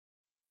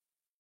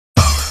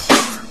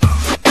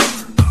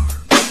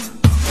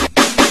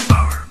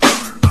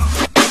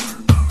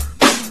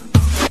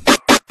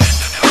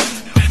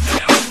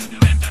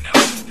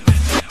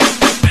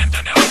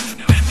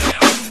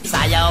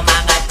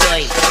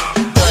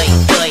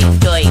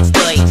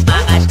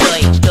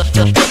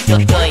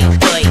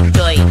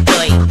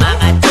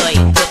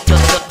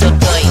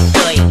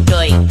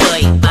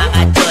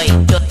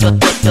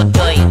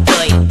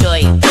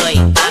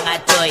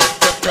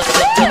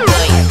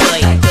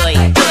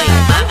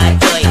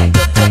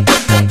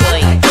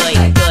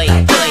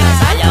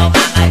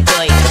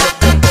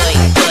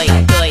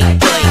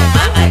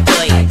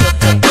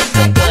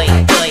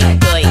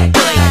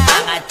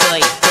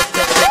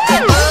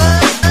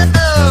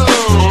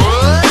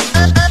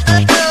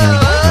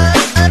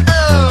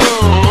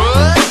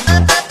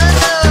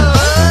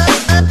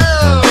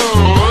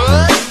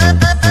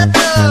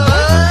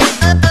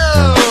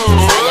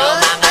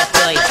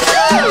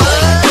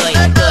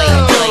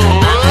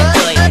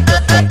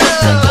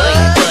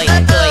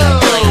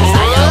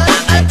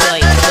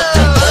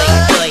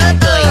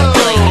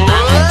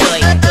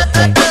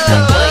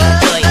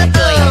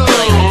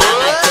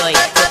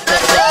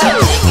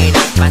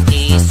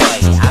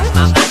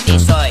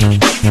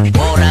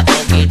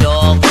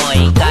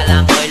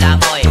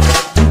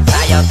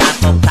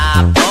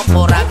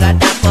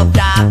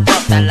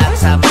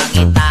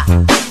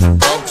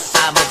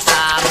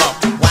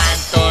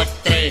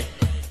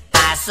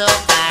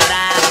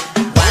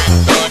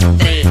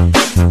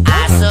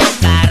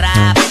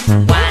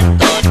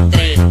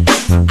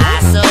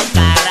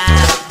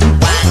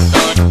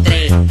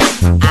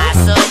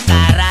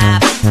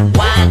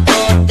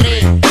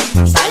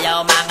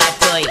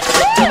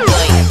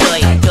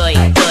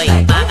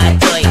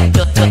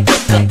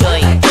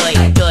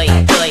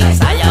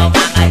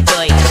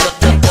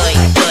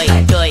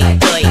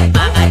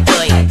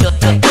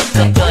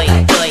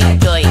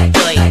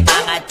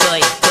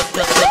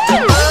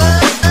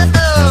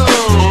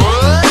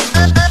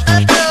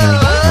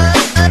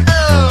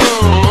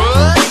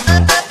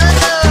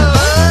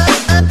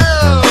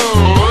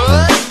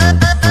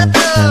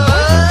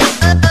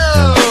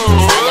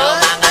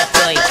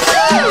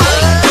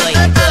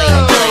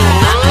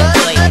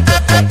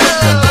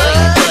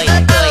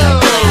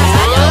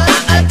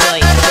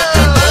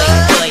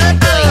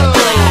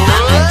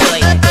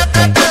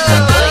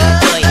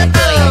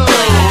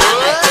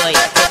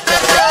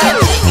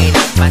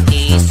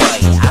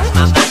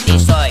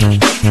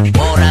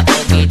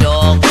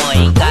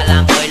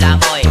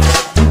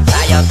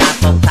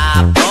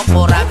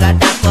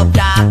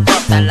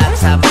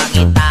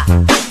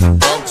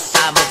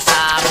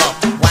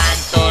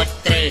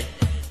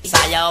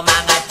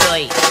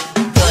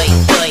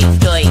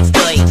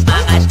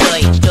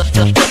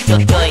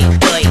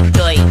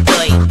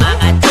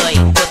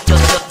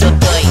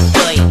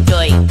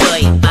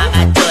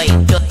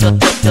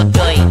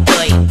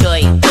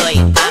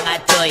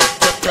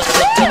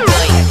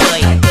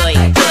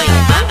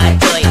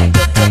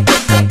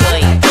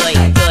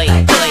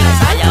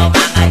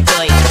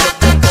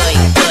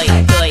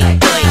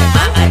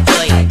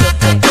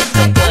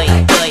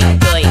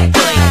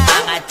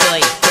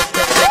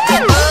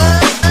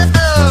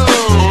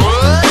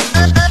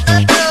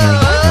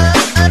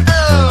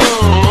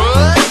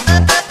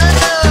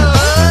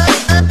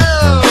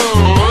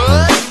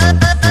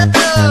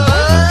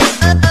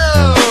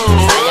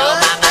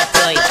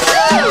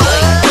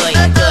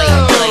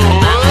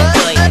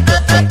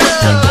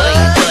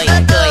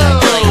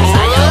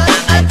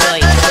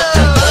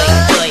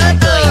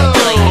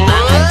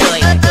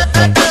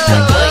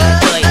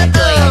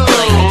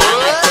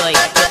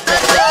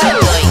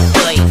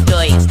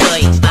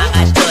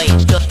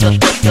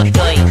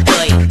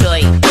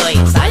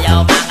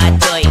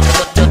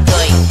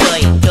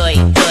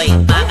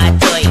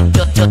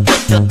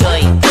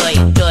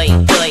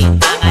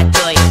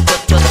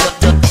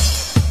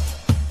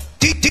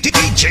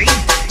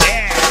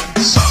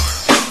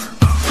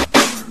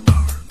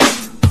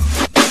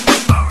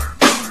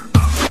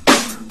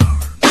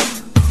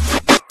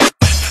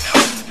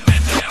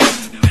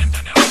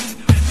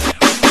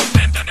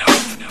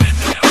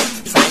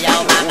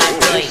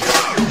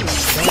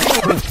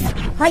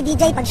Hoy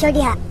DJ, pag-sure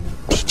diha.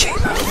 DJ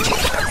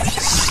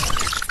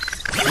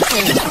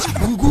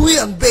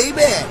Pungguyan,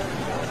 baby!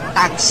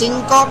 Tag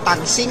 5,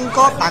 tag 5,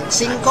 tag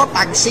 5,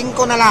 tag 5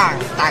 na lang.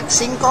 Tag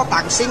 5,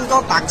 tag 5,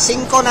 tag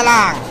 5 na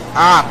lang.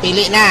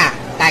 Pili na.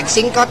 Tag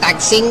 5, tag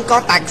 5,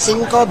 tag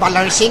 5, $5,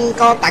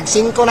 tag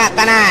 5 na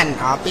tanan.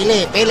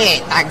 Pili.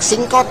 Tag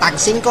 5,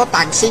 tag 5,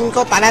 tag 5,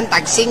 tanan,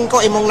 tag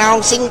 5, imong naong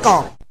 5.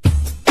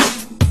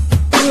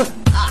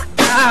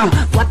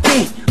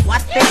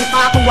 Wate,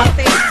 pa ako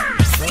wate.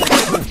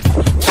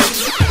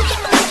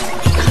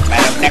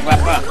 Parang nekwa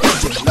po.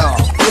 No,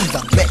 in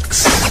the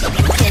mix.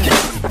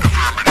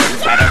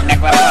 Parang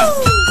nekwa po.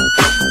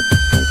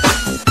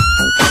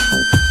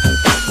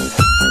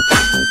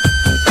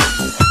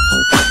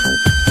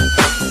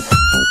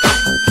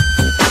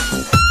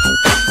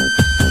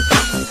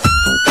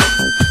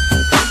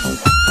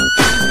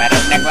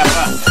 Parang nekwa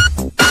po.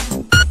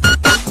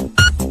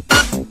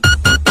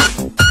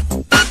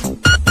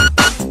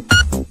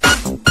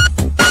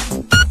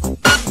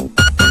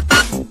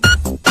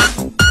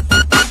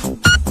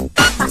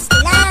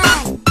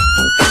 Pastilan!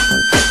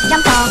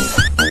 Jump off!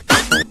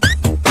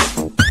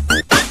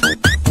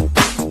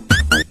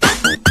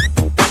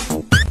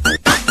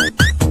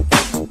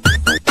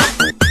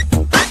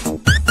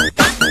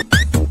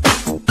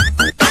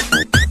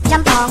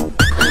 Jump off!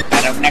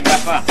 Parang nekwa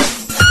po.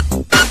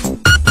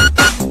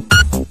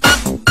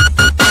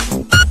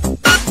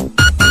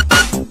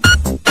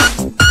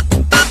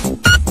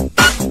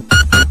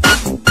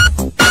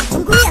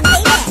 Pungguyan,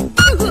 baby!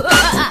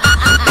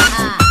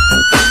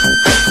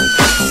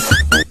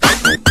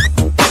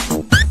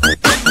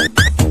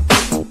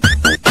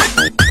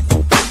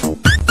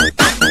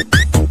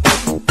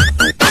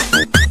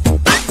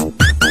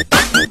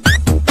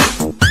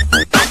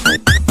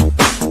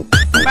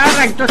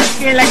 Parang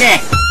tuski lagi.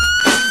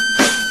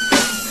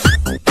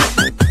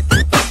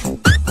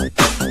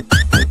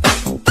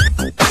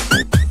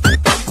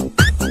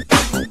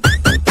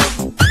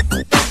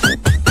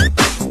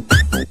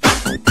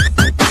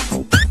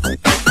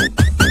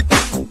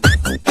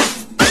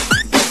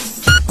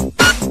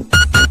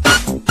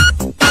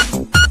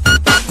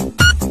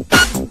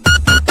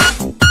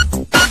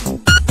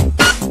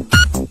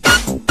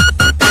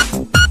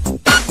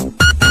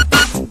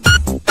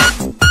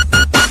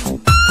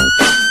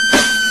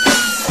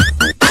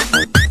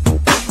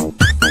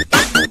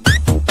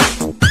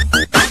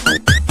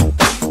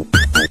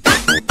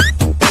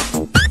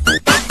 Parang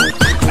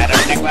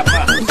nekwa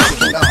po.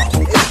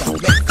 No, in the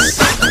mix.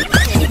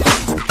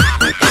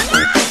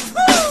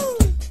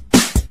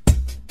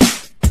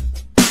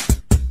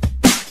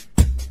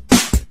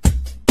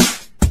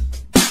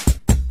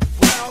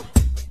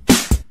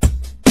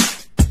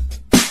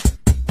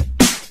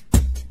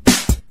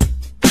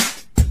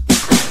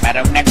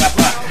 Parang nekwa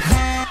po.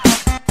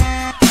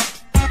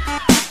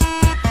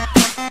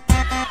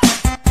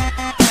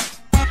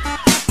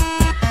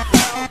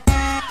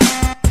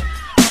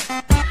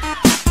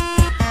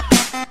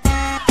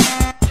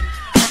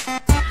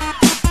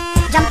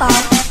 Jump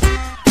off!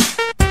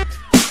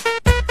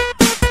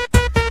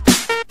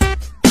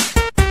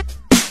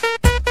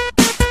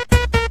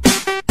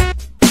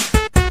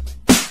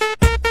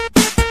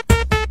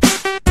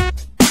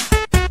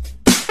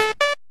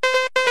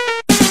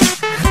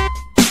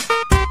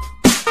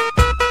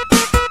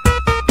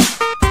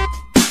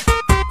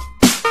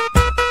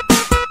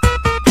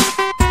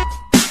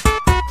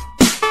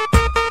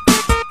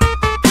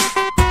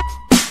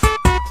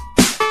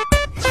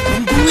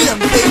 Pungguyan,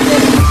 baby!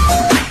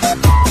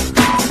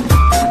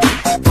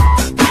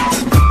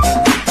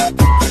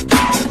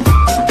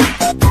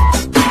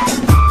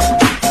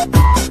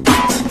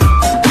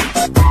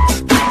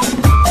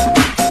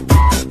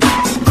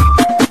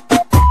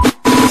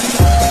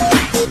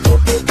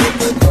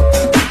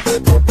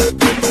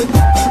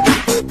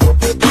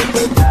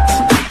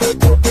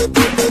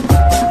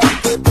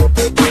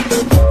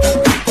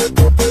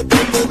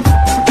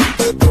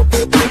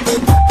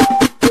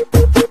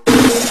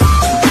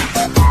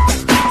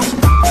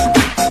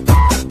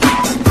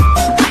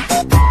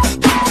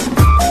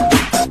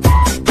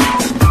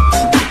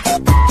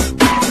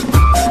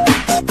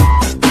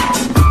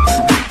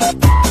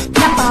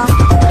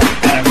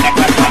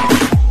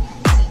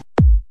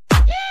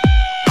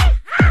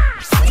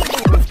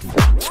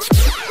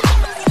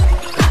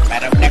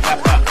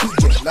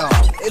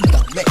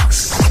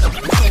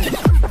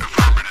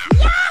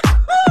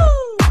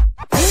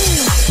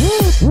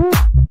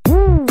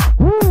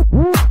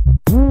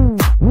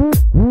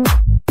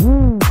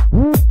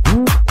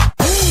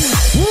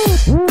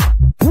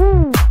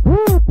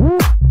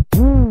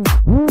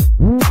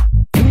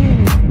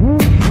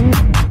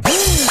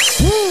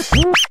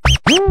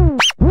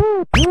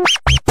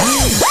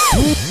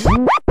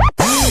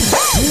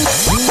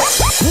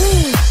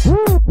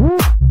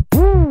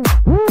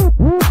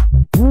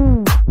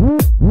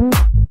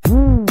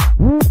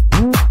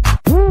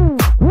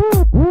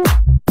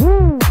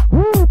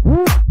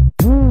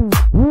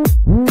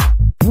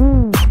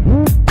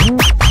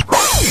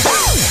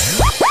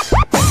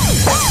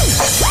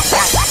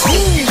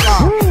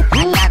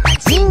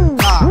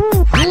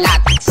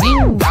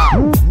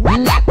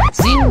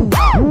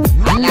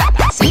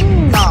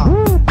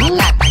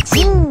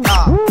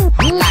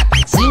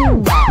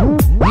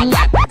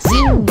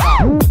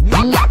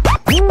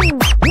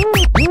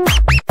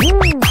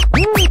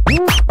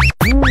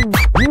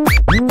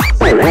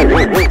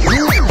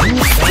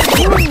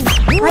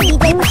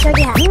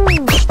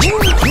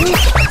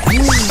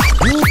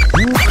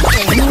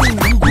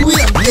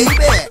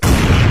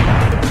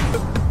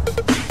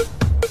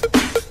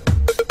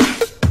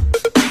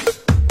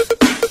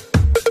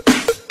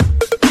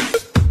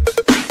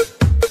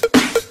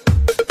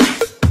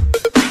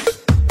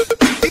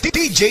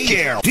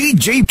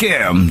 DJ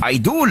Kim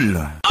Idol.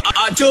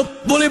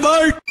 Achop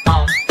Boulevard!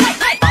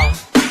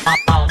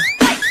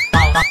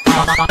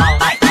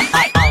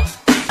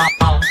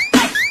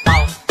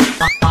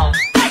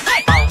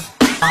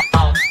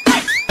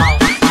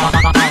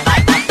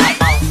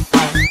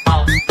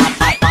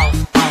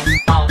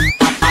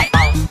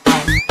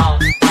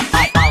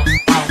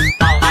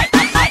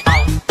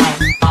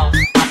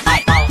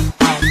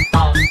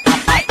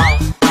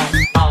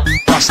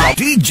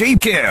 DJ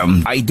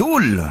Kim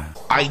Idol.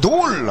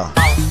 Idol!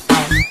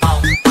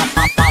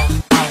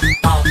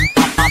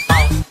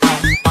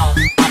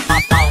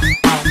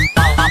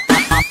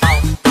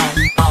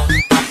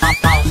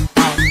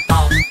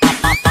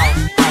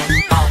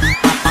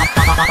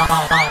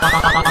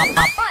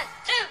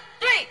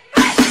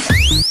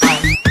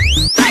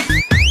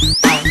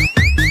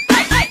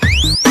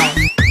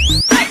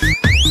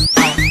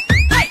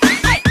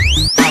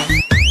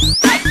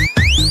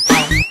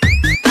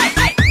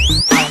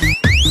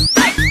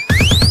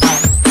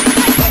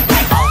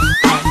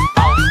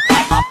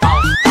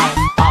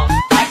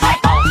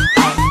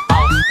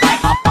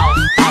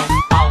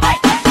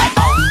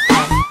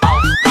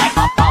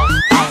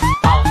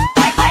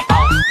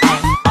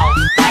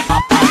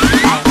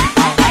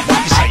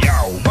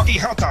 Makisayaw,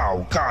 makihataw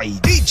kay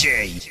DJ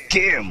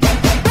Kim.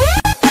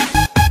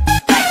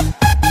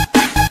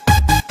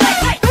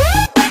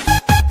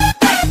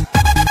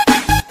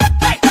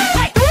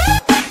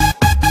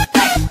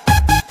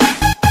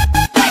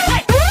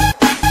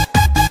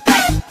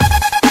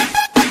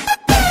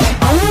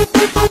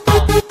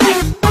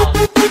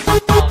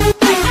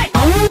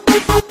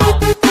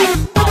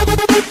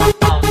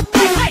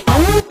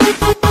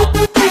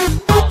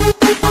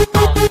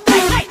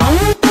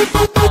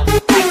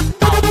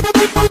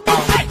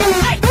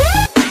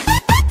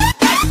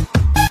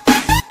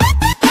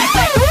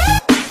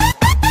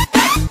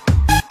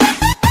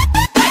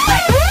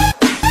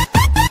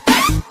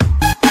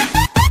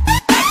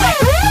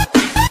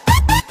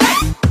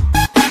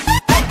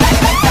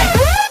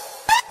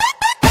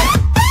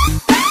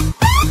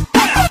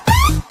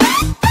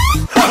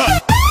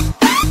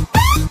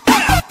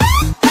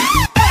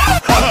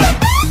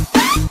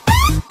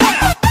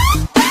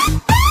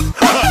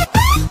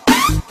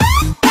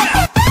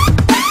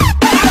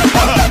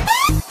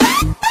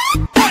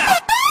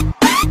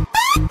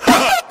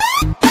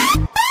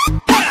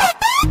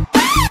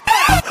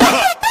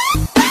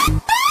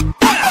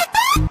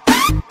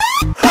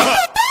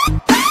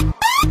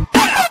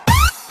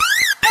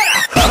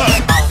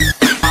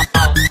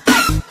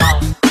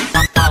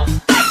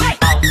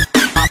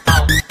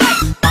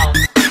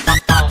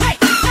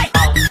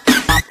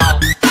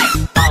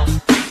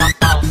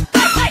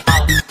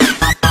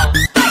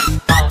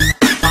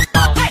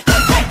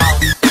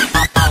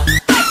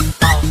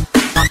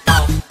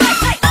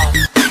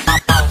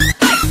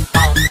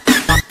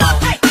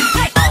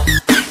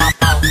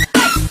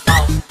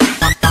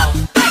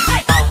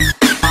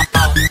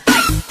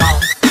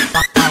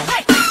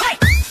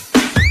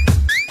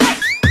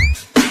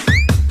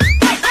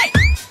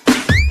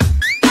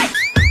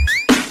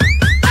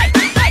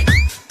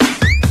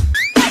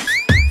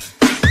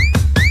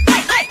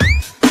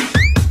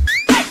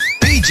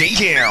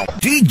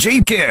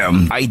 DJ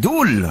Kim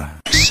Idol.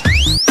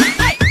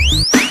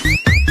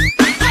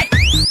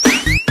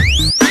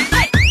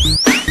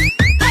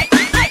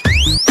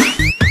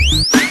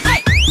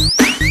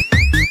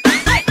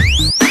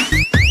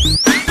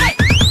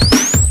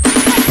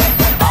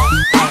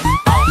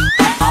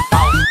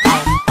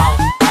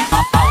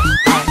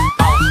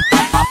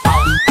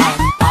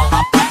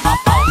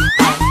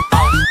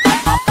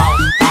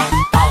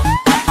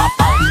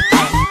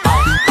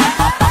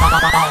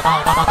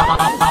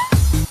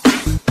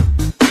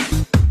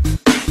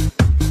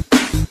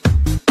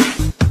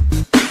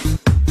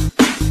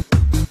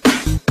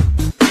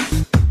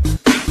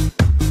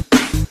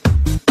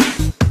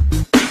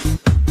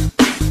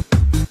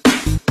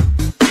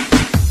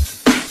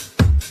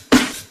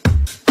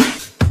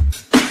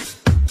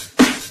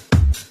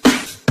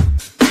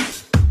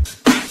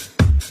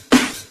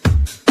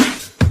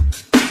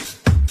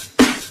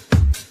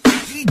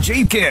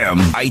 DJ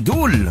Kim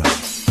Idol.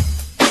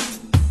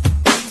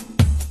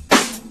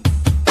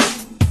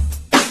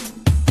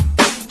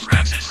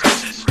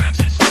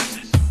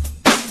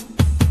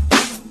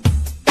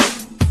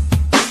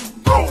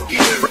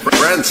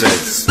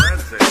 Francis.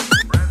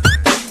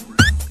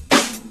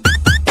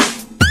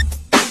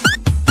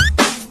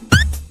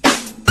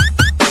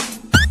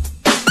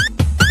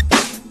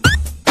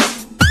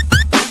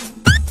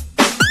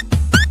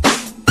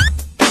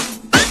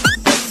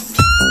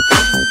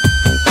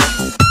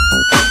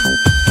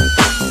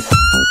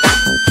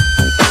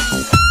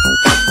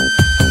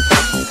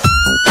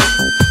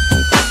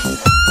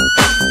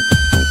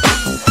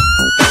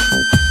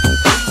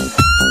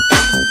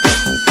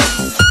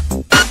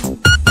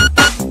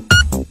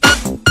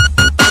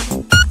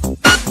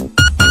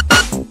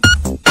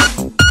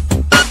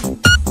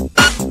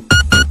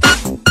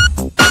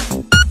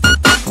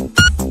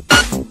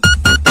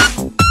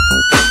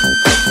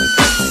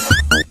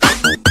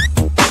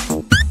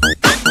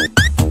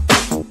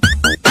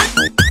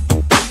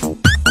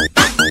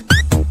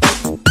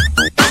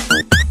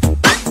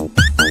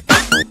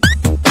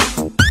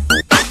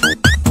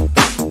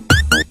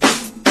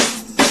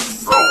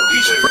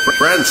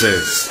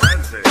 Francis.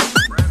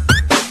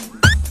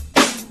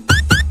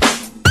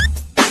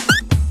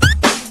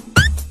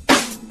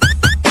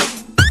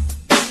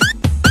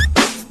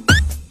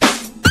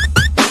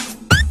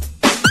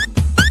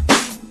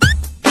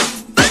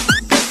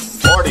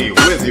 40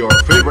 with your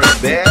favorite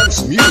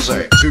dance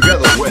music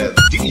together with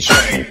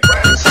DJ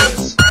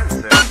Francis.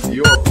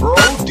 Your pro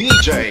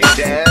DJ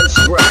dance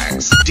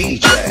tracks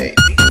DJ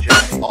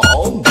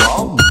on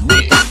the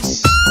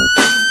mix.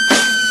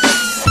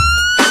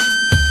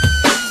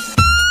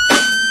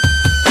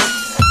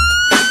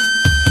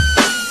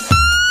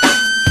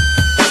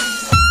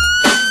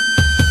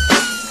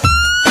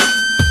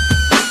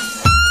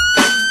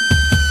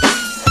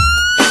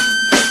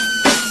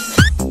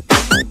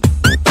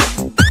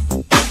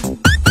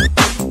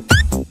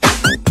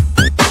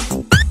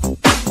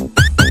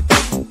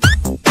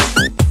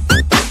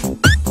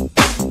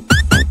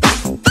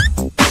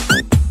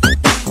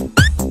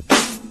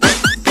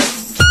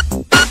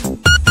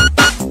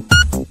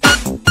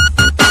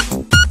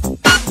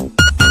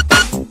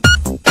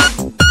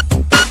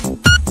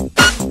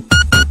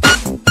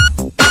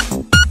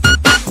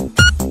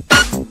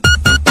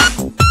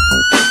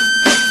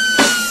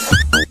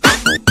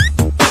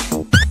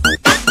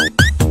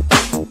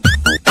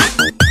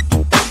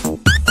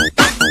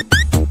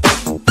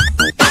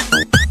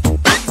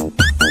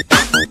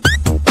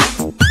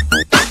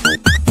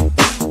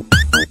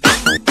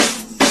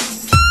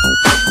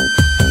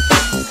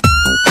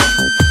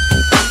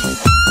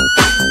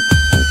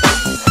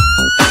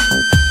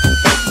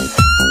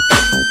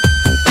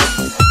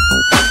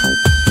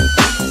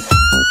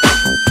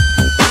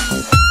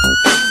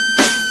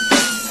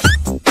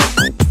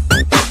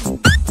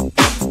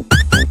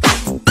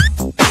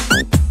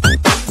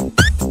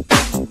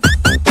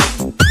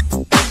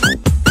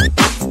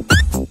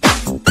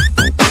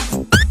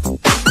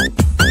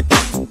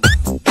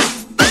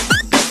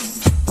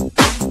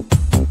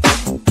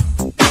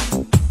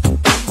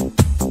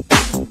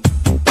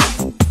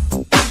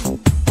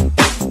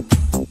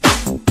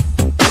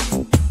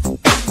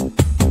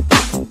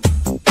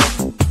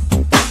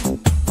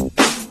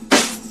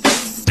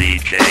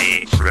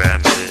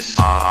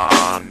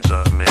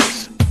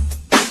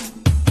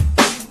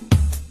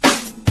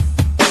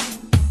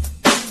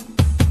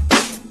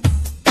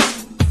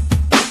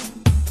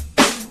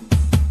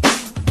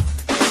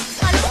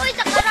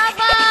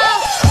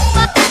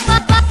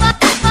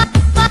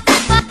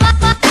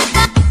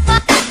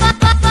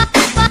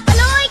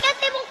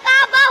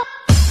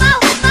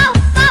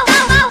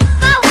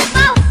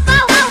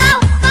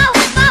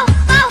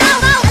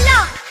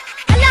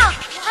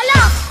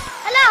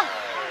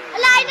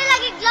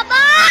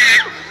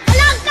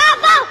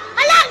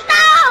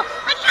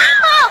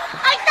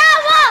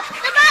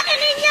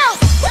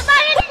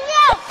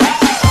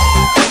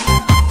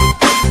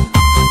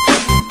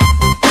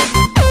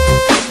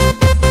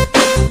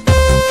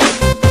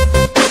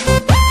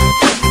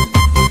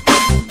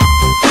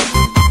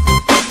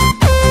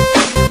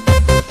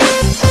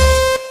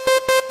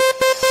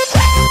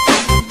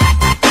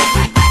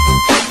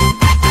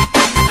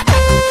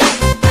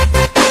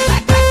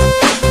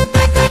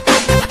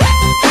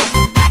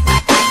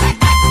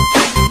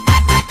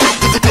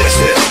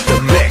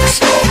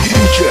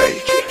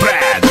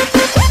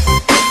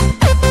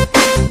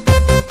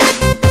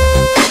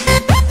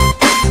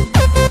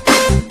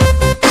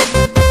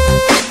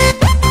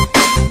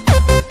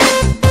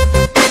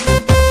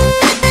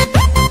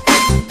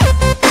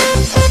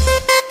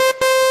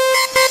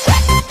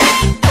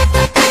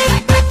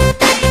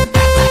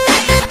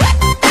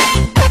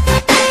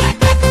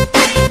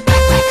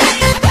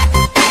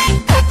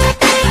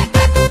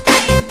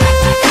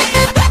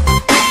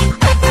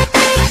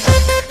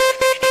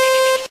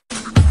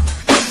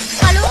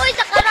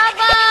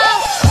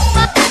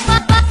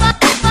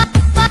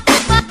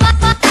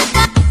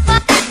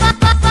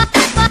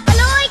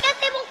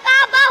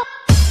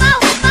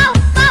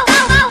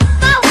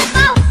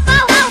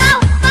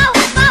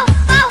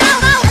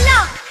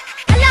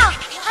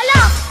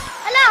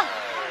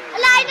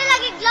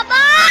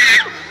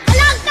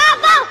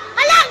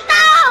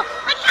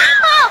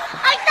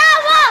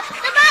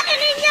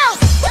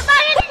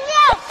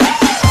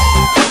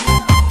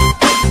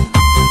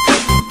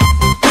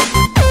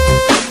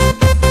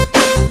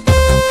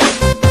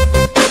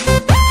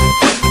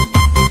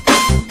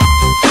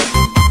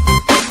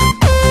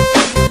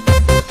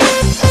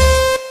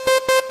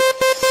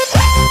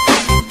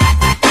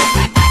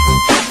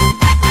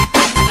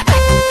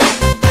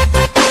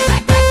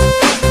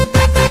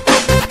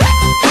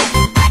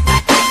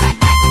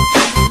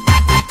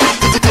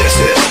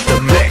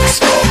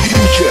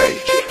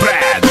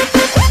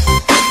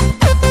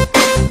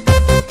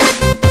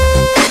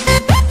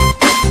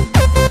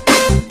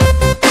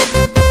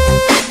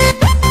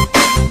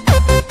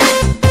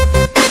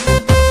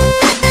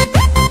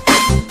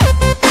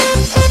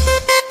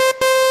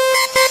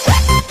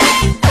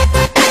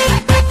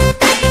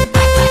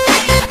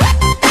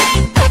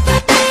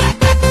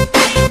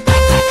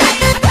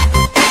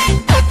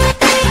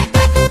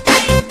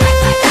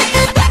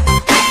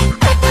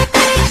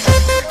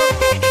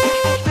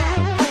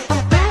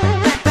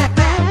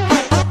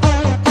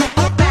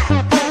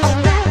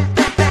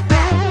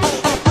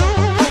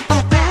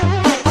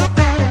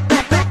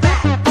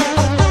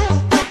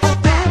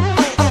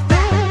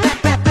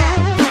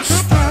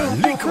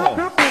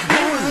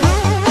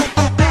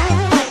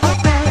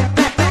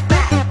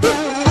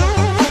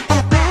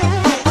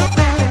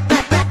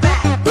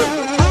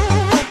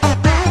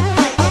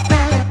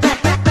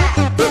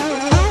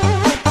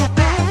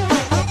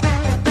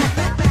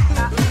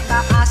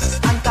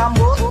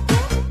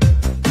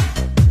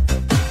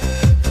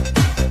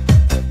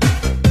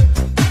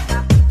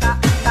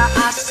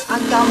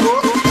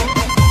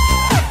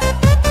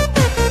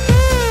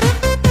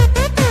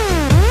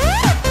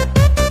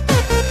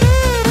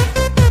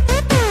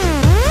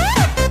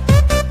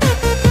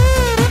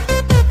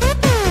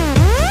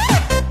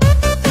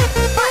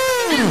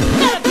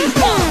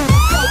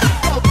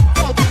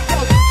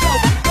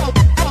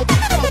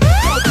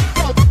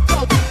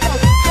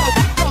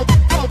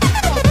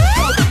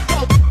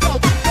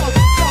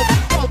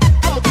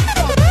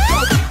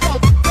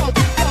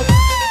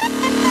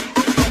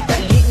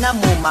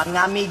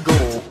 mga amigo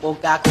o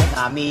akong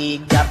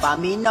amiga,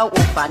 paminaw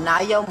o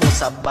panayaw mo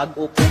sa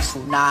bag-o kong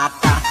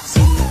sunata.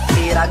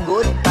 Simple ra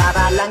good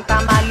para lang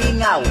ta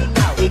malingaw,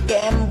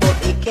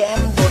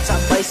 ikembot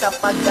sabay sa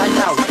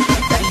pagganaw.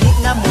 Dali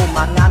na mo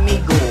mga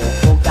amigo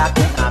o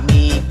akong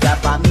amiga,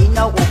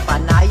 paminaw o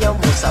panayaw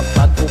mo sa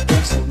bag-o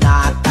kong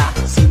sunata.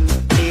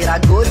 Simple ra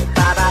good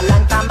para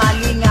lang ta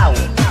malingaw,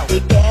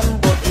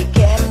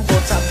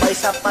 ikembot sabay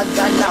sa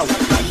pagganaw.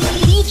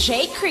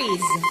 DJ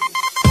Crease.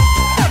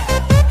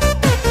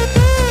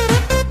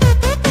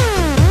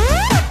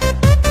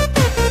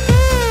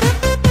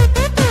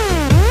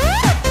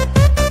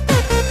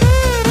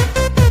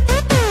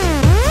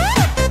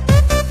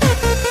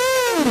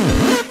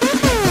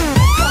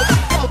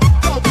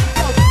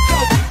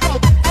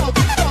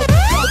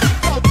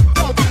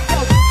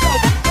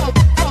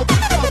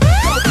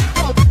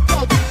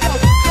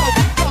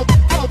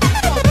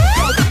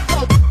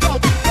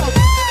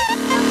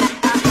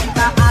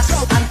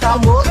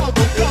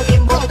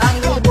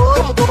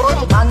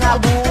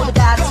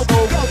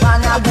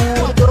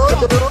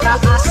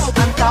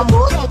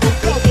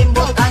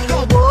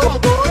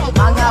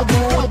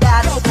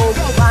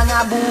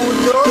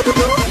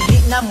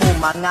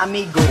 Mga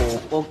amigo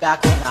o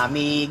akong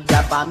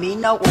amiga,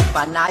 paminaw o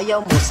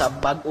panayaw mo sa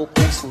bag-o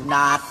kong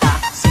sunata.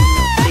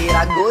 Simple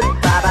ra good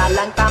para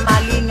lang ta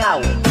malingaw,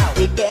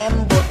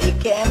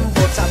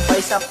 ikembot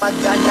sabay sa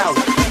pagganaw.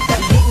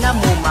 Dali na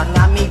mo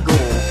mga amigo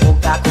o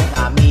akong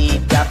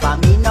amiga,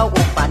 paminaw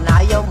o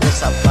panayaw mo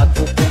sa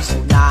bag-o kong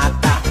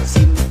sunata.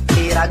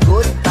 Simple ra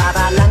good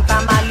para lang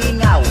ta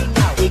malingaw,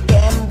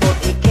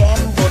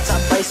 ikembot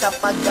sabay sa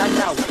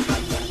pagganaw.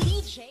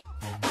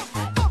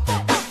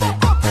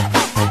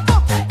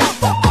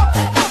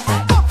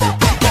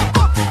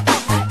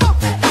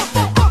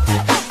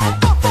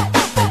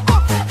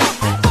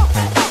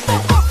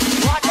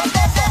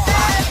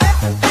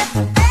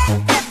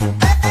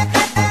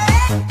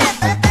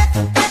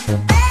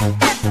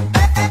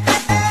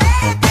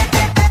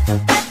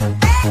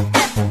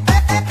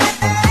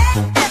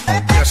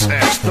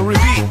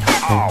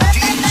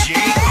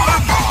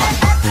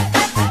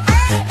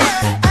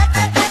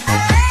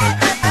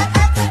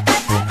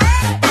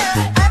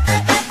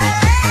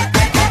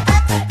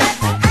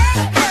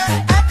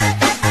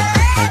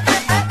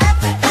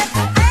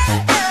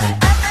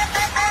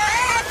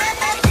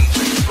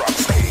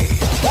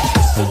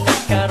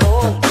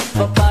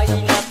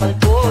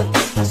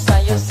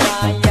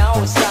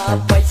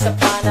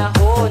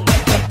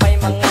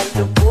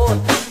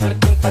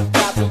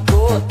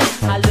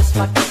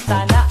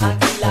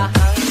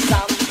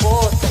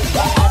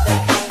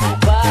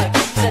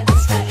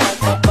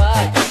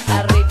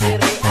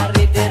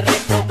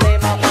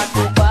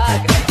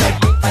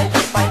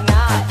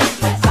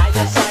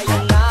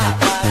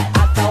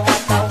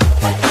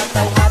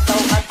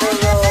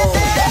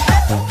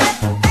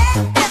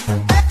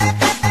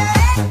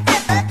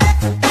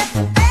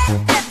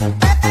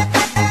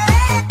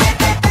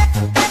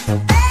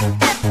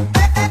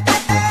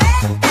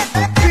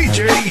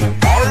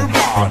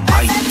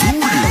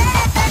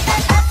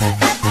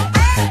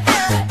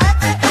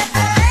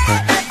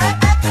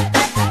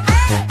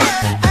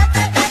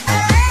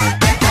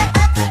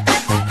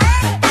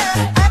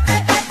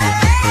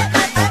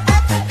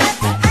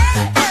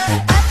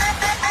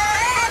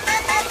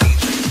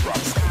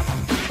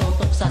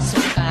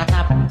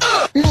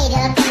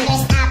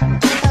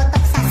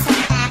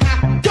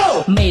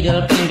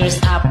 Middle fingers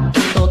up,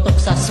 tutok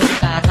sa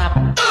sukarap.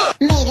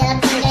 Middle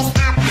fingers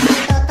up,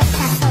 tutok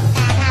sa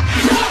sukarap.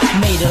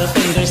 Middle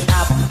fingers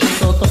up,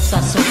 tutok sa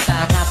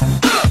sukarap.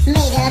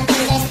 Middle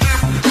fingers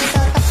up,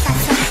 tutok sa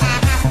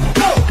sukarap.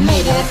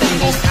 Middle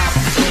fingers up,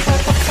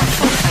 tutok sa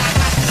sukarap.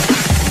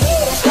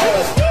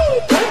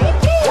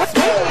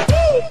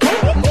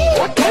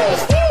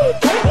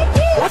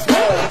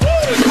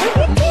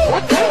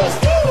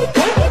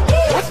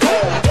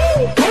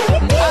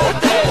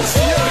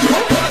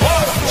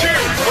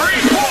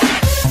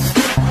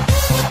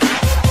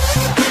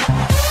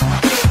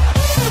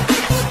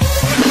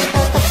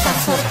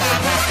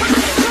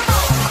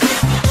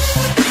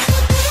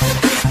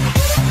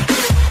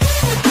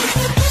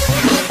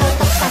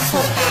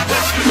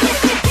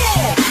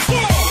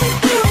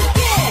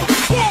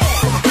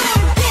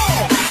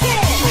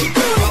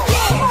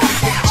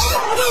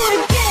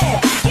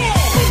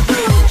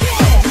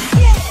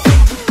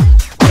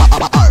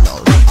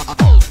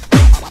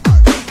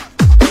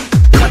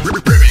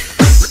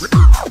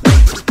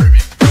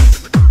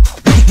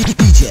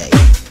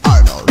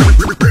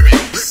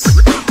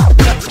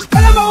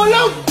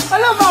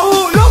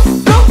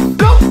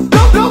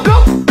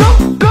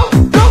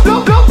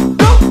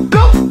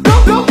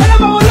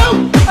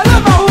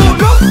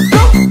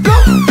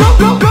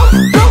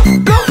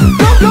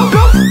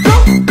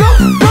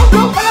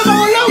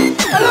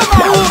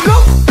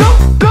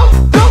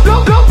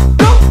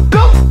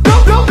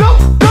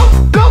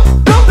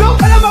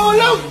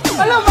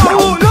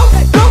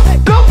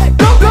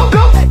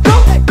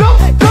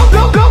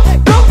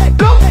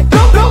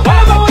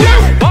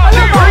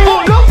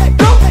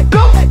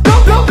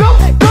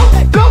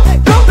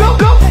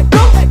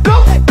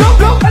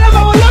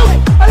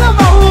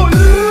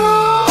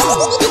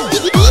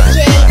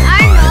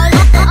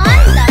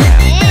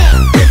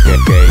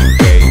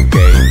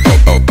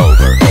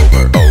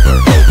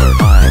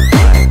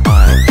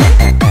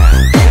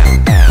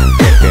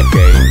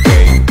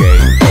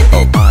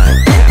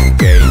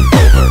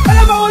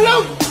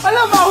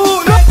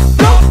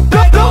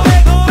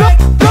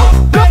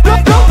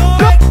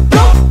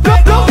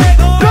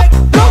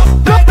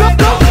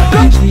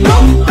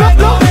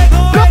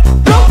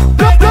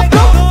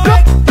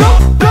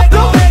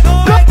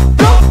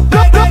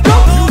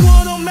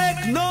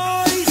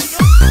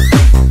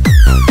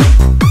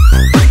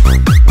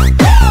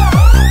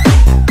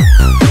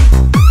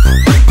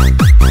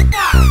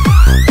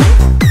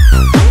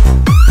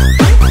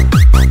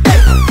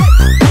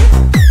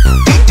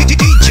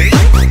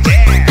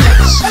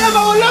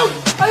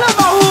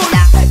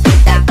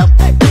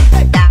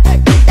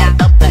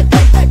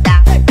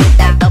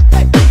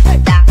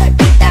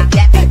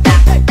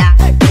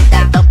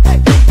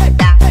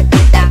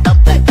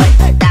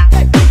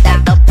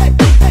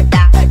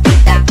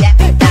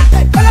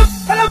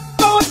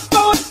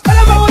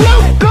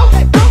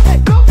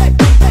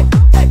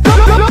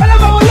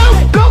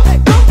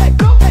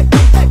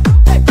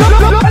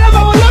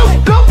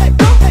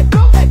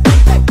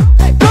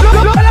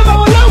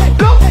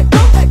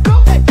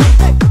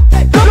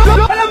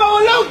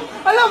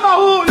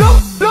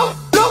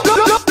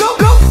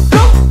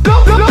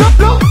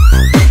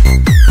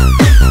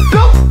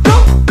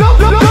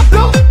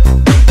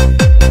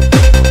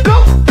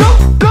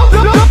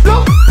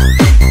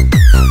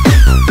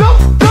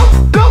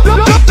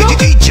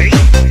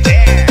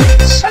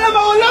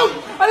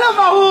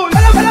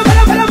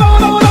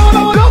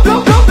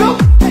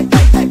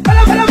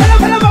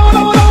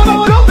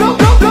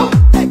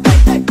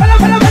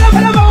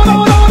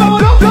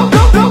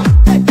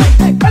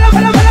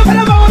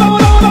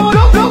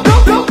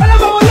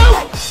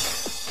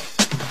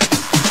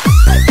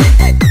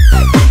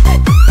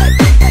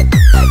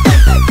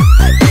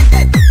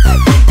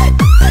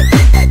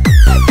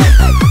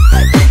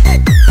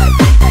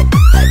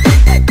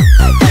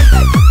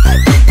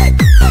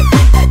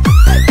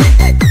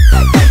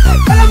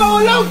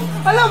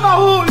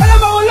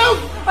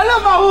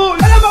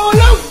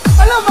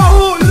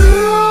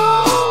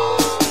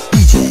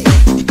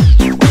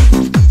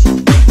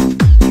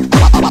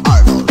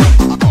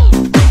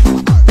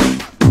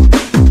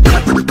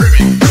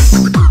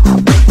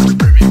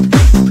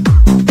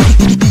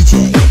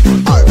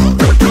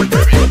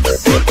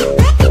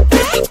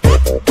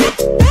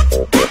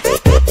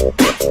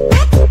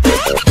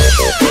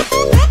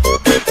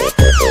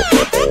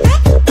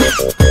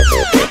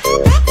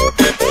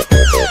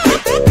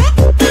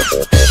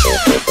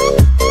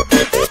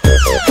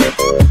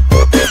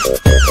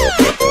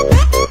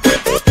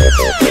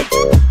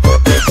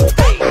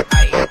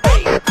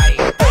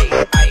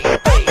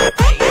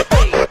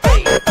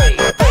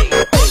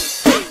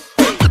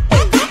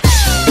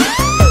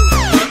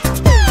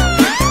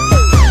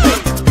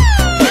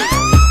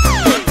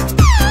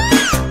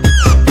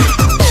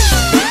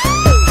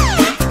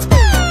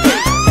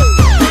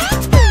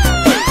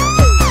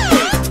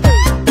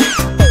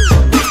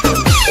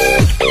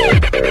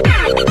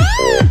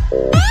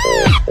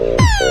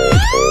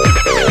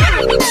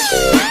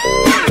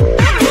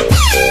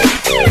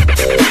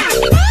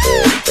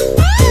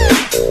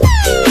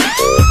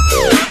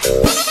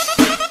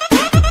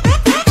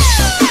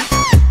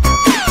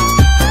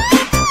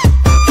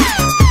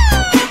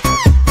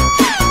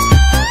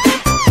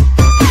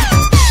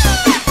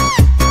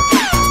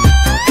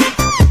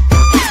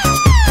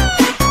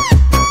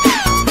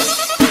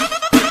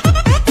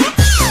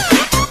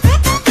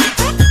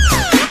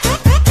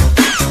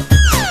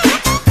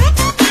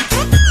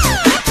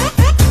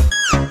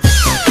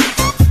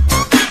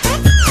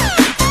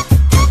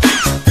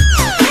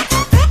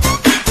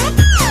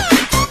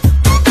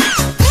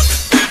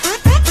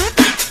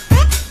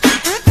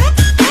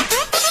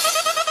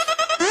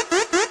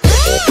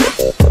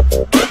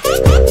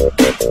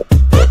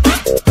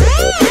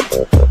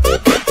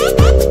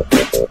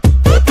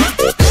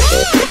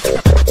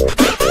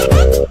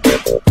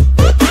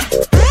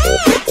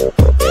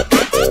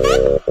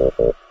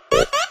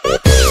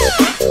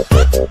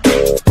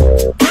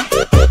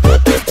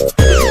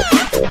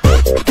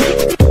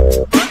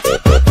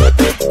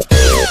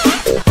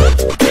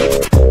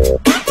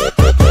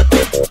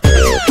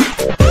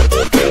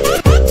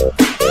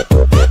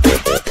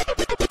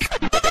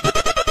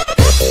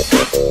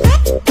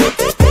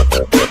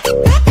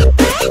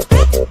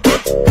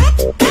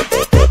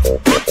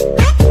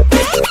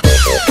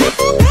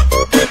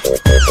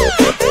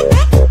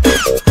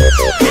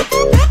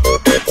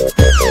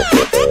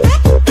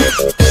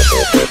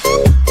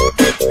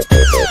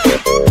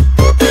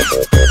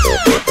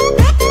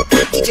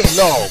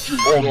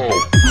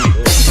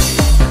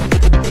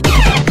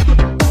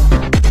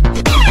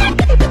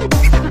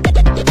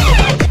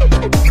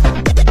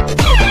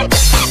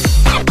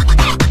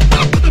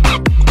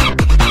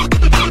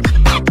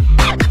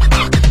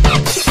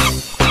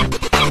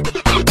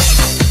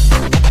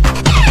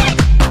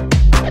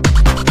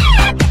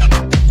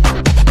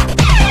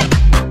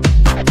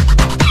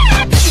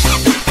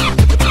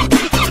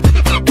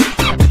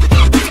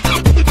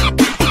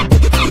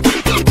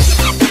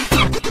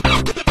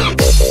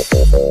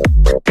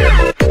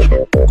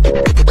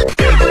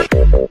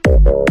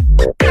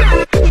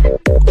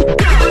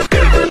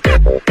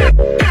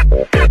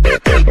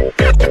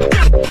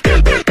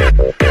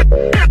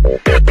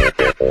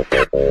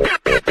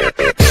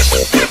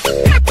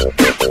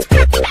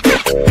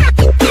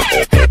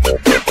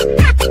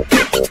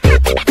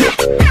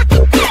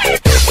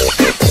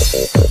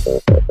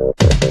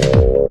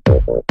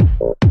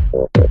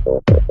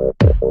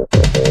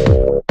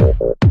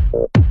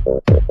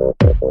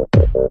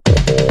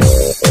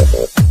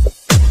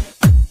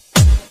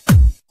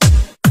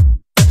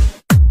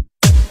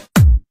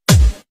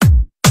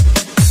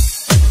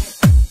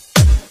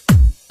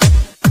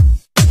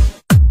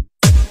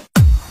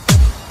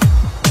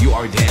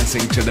 are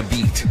dancing to the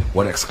beat.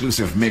 One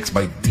exclusive mix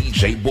by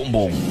DJ Boom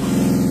Boom.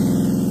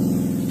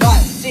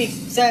 5, 6,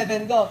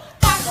 7, go!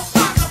 Pasok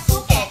ka sa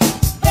suke,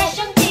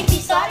 presyong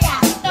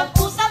divisoria.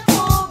 Nag-usap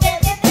mo,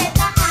 bebe,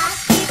 treta, at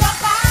iba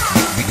pa.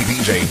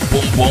 DJ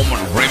Boom Boom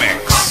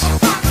Remix.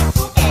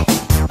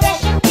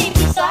 Presyong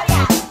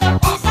divisoria.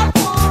 Nag-usap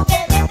mo,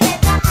 bebe,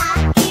 treta,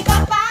 at iba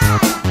pa.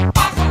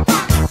 Pasok ka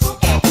sa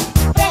suke,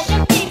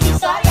 presyong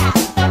divisoria.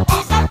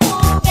 Nag-usap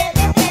mo,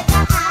 bebe,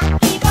 treta,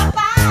 at iba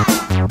pa.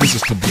 This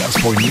is the dance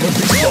for you.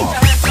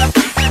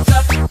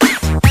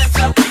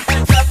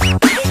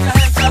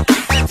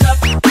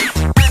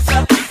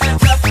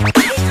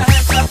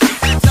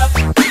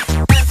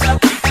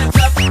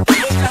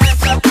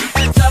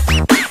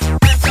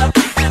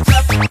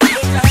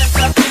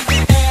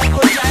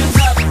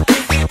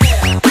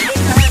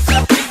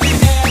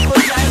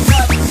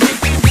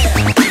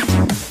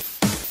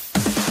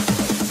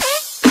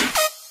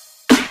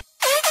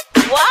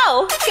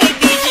 Wow! Kay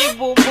DJ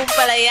Boom Boom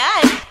pala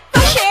yan.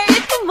 Pa-share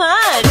it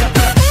naman!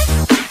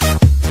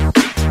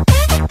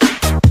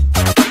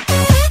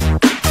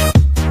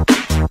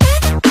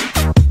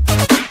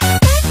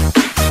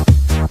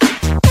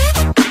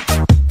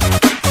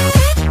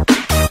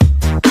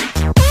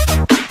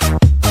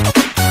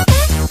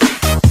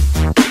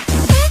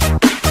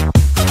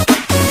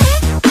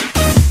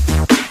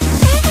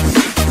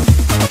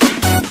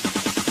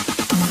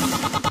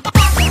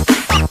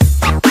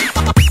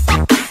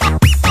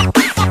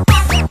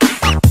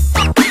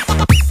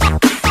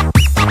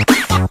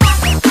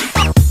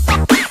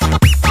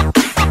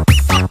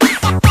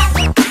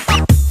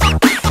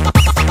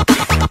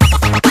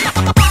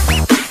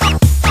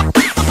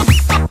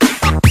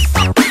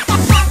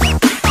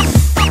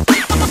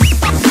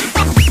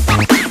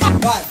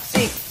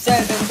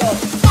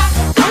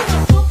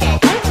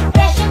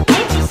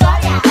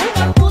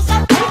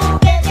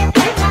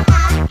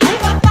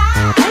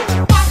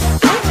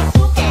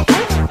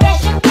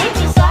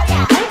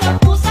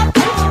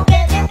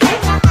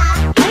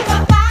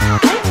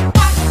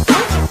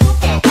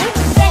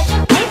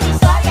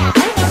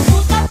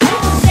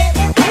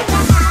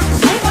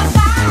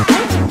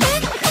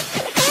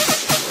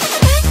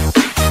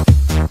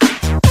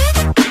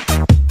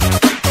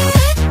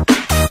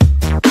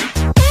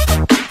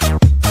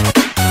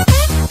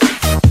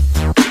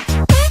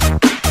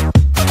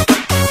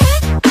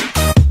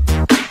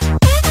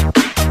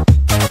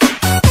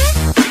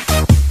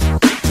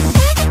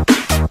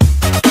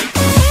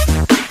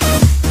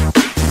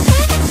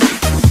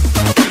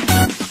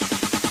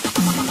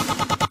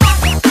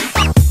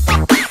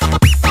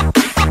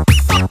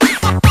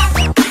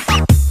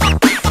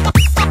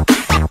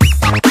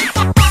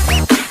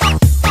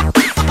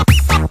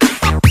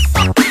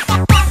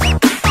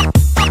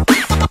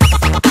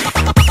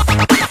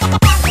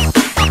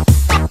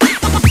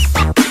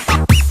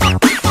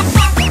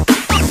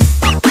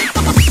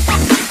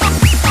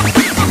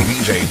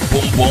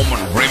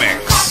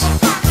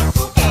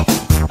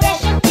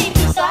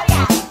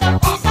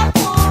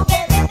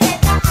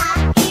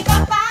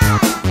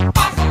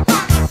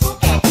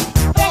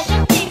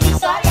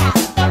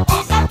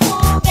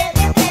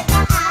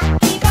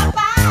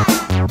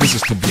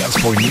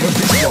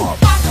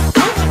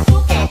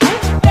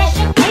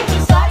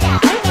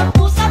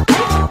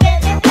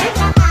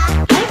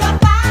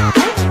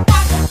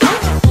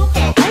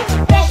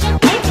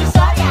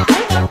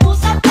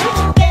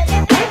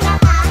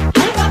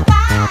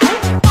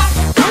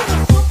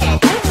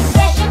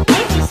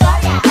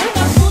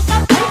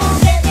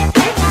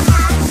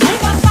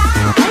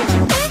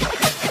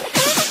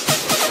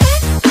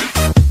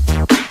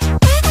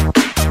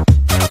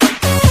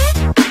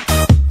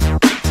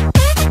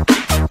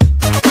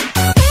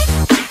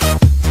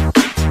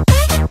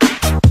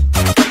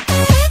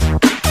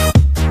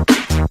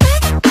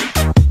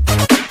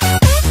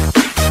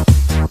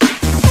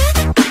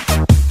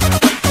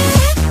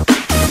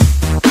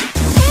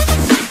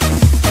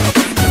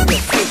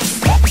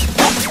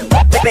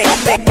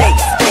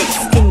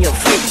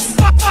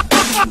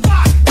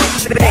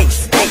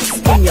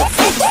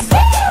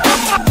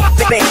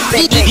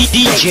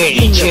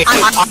 DJ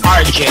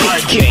RJ.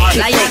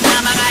 Layan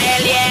na mga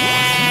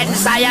alien,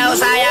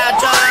 sayaw-sayaw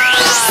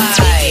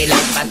choy.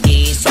 Ilang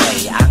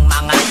patisoy, ang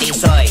mga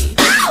tisoy.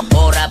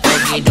 Pura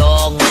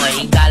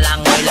pagidongoy,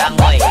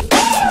 galangoy-langoy.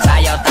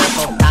 Sayaw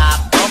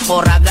takop-takop,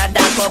 pura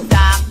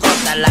gadakop-dakop.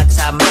 Talag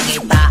sa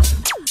mangita,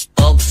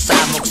 og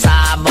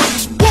samok-samok.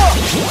 1,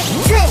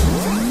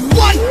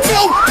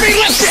 2,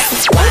 3, let's go!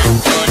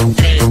 1, 2,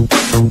 3,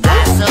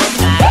 pasok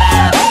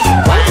karap.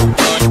 1,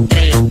 2,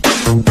 3,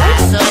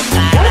 pasok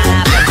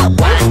karap.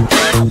 1,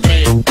 2,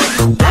 3,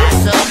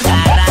 pasok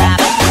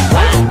karap.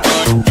 1,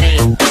 2,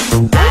 3,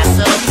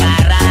 pasok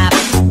karap.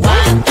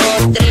 1,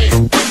 2,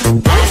 3,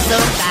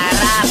 pasok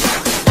karap.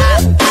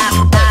 Tap, tap,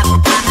 tap,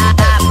 tap,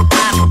 tap,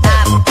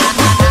 tap, tap, tap, tap,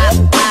 tap,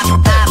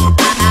 tap, tap,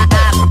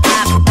 tap,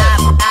 tap,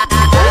 tap,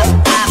 tap.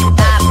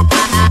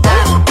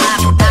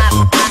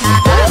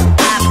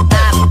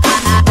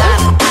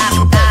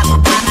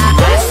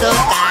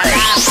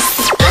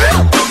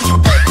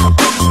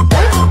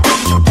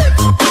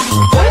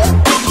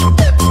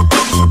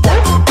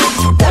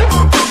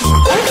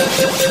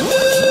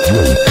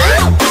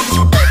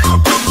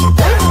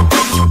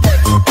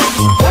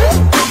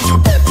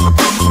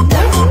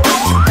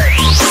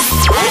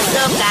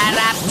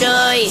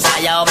 choy,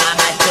 sayaw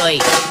mga choy.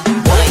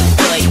 Choy,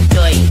 choy,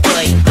 choy,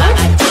 choy,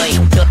 mga choy.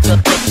 Choy,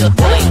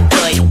 choy,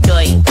 choy,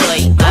 choy,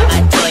 choy, mga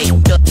choy.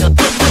 Choy,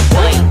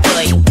 choy,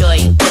 choy, choy,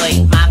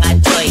 choy, mga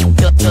choy.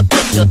 Choy,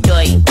 choy,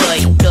 choy, choy, choy, mga choy. Choy, choy, choy,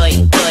 choy, choy,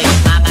 choy,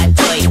 mga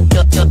choy.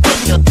 Choy, choy,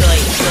 choy,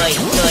 choy,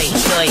 choy,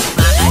 choy,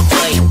 mga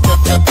choy. Choy, choy,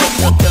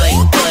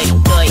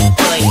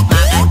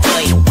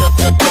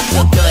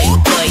 choy,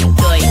 choy,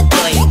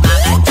 choy, choy, mga choy.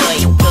 Choy,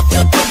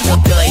 choy,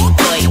 choy,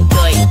 choy,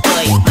 choy,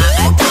 choy,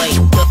 mga choy.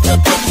 Choy,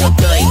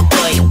 choy, choy,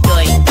 choy,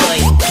 choy, choy.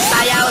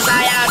 Sayaw,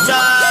 sayaw,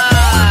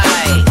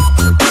 choy!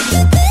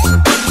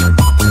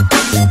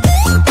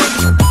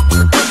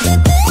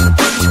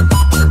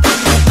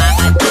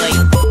 Mga choy.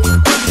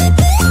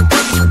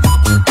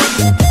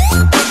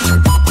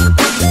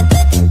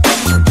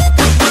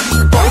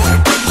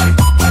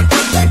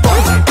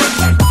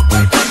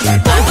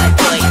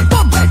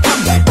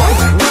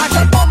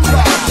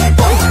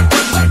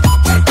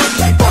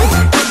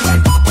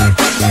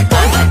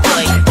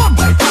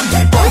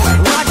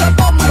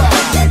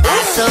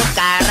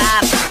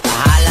 Asukarap,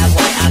 halag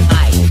way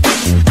angay.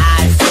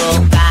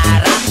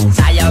 Asukarap,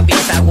 sayaw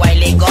bisag way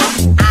ligo.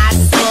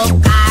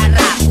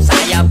 Asukarap,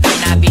 sayaw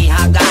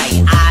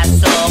pinabihagay.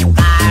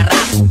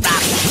 Asukarap,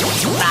 tap,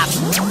 tap, tap,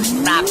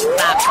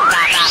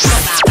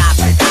 tap,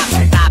 tap, tap,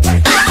 tap,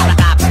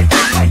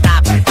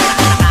 tap, tap,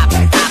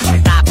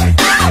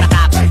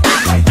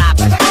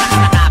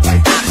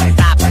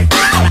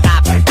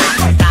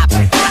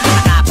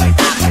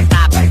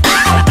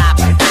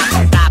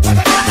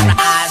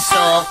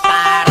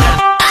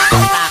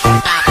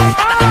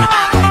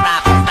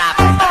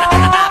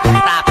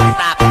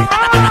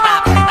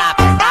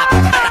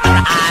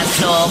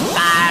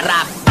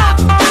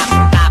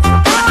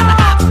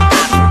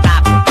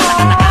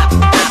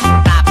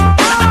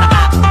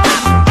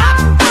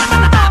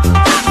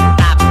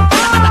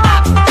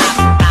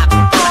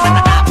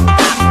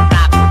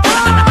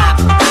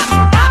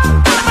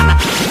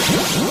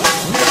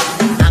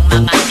 ang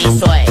mga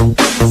tisoy,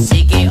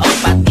 sige o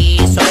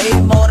patisoy,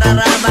 mura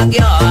ra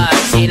bagyon.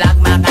 Silang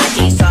mga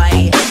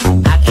tisoy,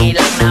 ang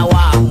ilang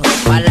nawang,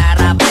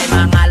 palarabay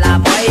mga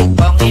lamoy.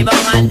 Kung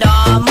ibang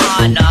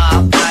andomon o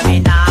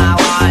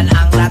paminawan,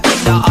 ang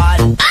rating doon.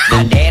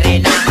 Nandere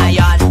na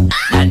ngayon,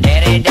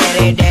 nandere,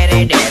 dere, dere,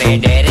 dere,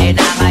 dere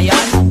na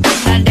ngayon.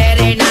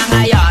 Nandere na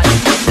ngayon,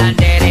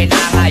 nandere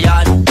na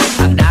ngayon.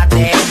 Ang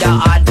dating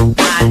doon,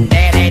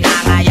 nandere na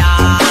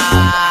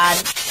ngayon.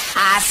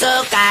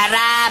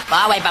 Asukarap,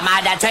 way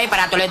pamada choy,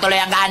 para tuloy-tuloy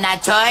ang gana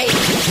choy.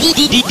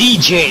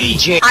 DJ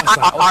RJ. Ay,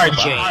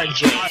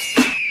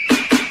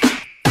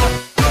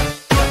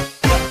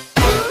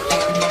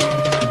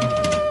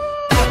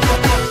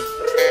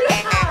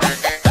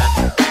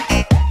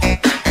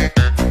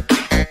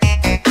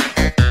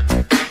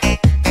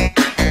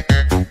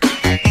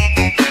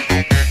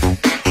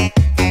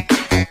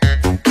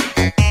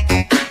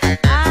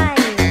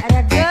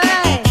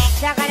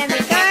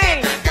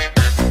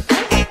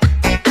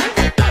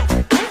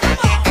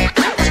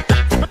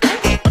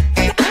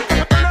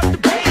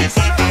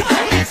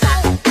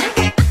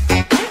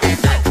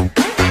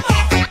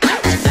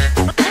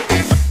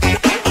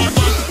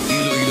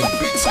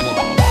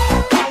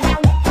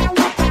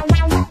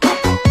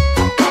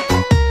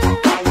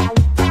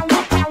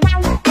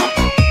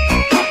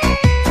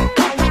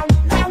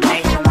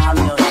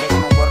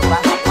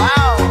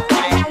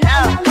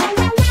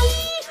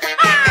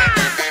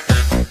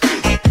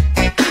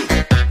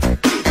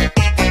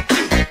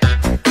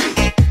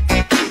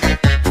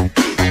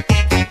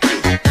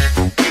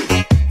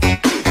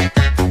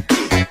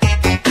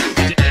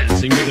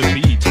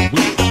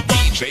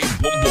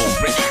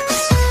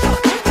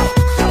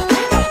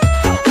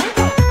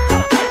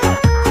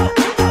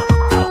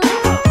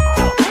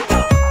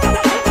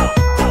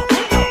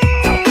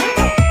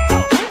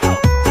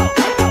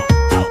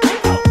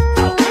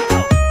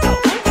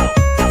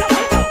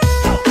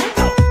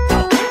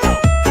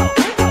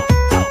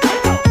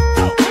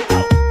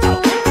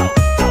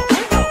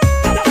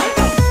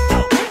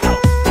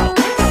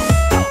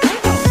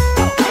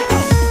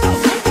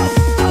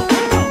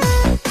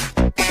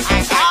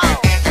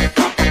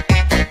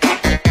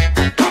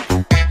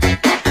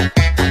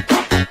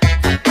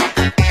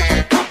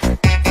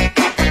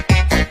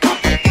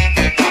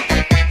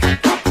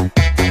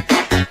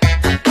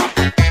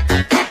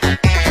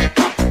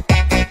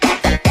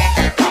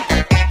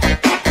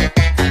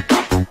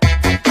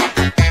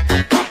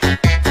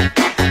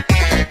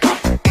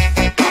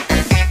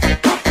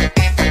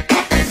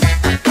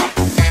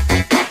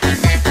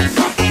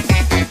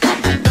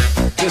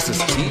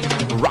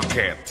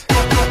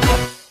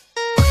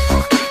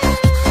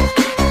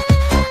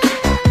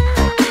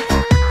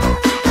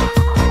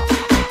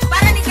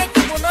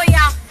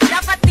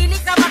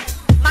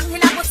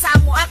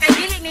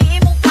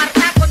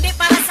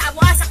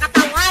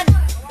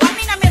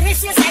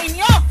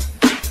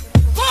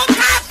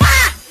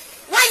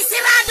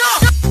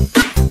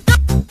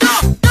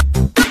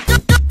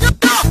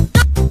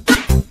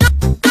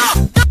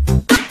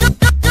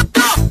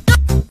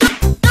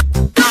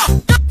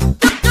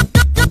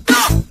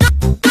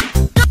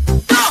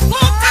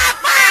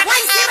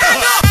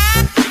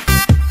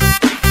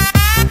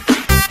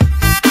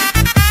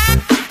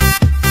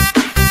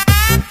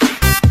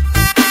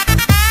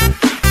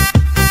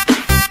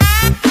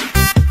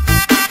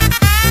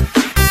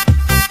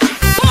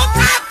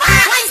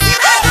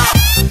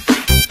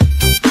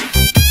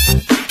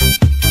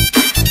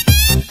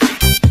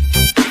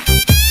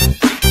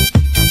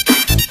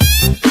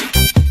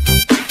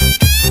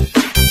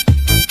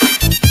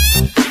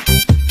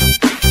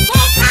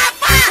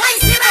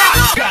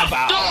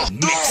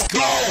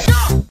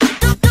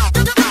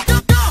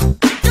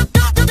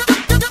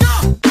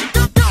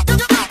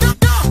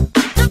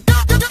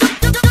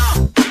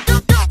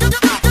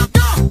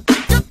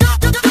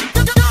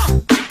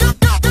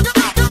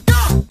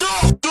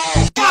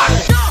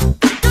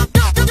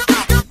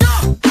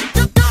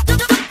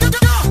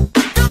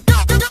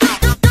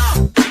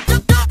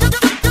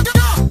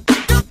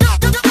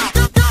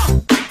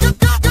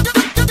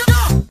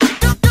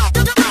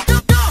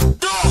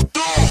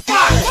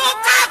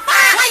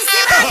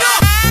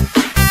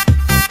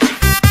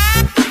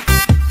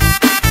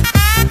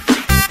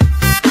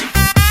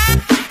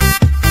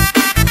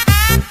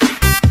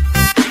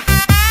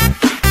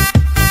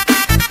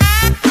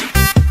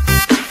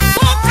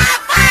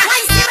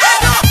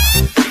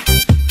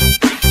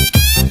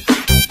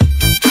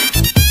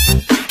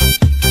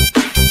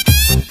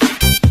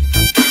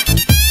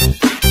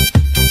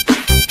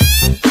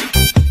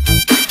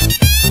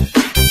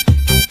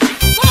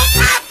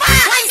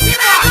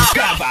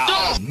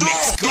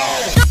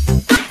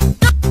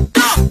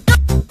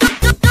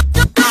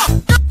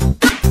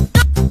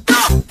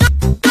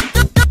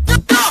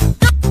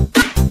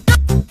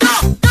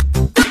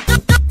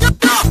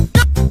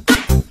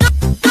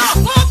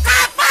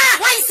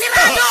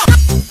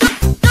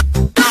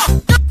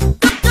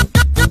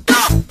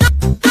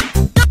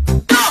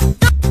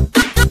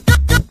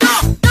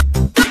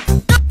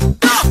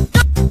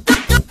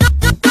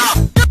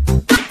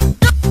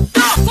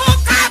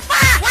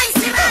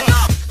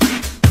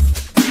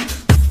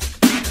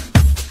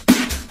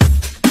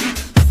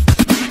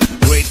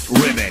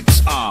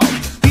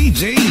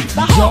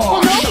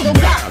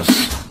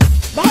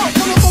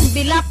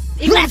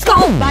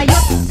 go!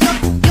 Bayot,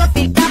 yot,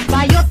 pita,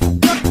 bayot,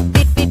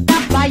 pita,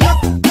 bayot,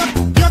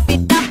 yot,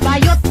 pita,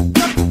 bayot,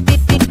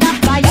 pita,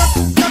 bayot,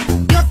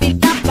 yot,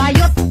 pita,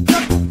 bayot,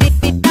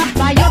 pita,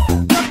 bayot,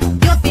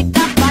 yot,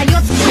 pita,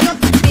 bayot,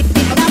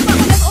 pita,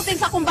 bayot. Uting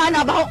sa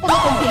kumbana, baho ko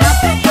kung hilap,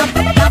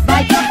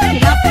 bayot,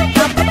 hilap,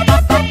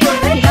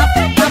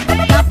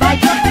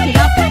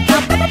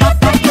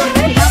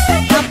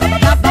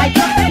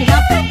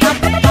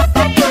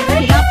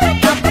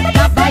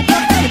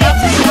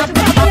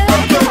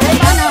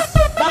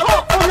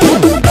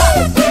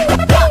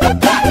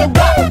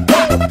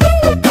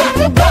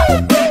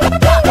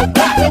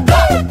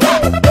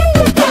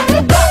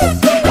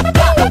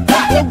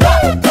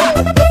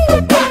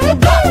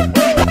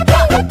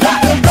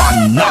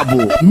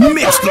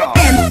 Mixtra.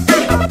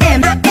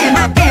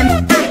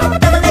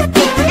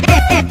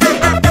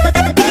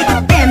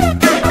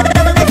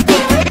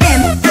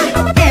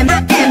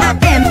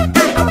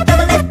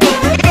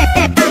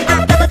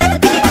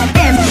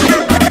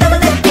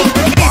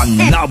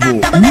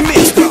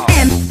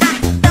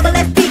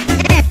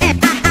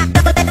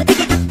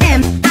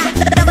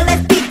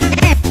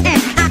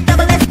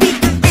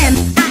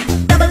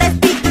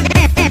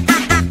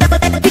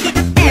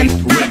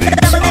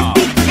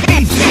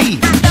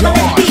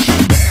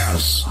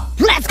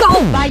 Let's go!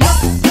 Bayot,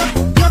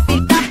 yot,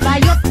 pita,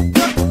 bayot,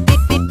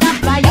 pita,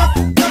 bayot,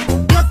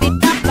 yot,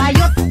 pita,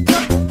 bayot,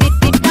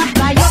 pita,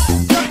 bayot,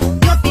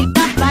 yot,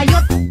 pita, bayot, pita,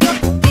 bayot,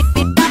 yot,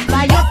 pita,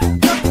 bayot,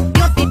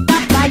 yot, pita,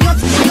 bayot.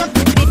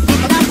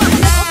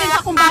 Uting sa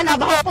kumbana,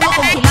 baho ko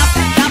kung hilap,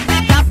 bayot,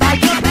 hilap,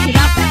 bayot,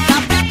 hilap,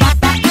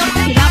 bayot,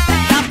 hilap,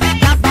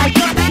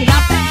 bayot,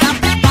 hilap,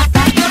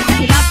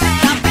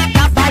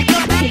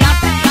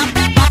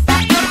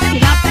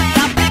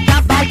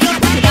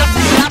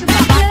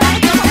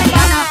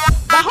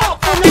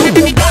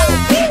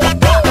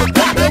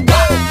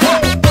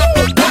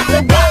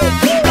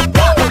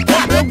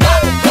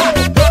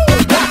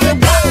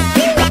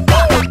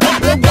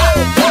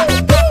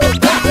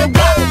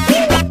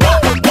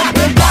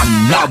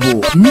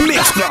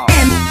 Mixtra.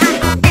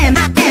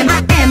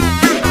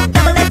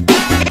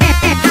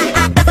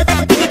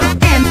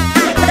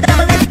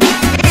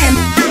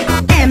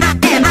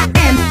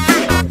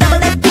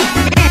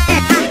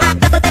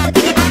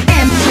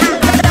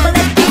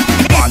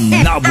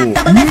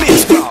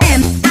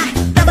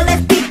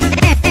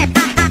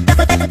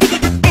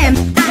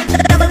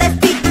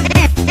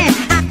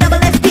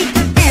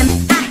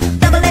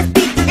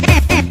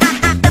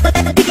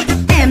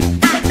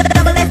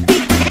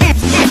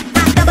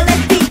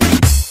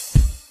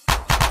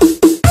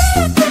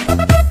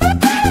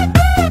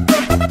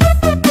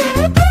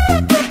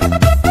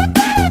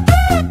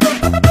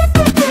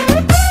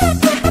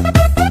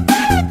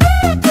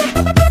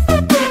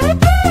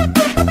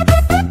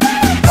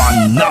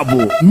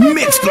 Mixtra.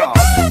 Mixtra.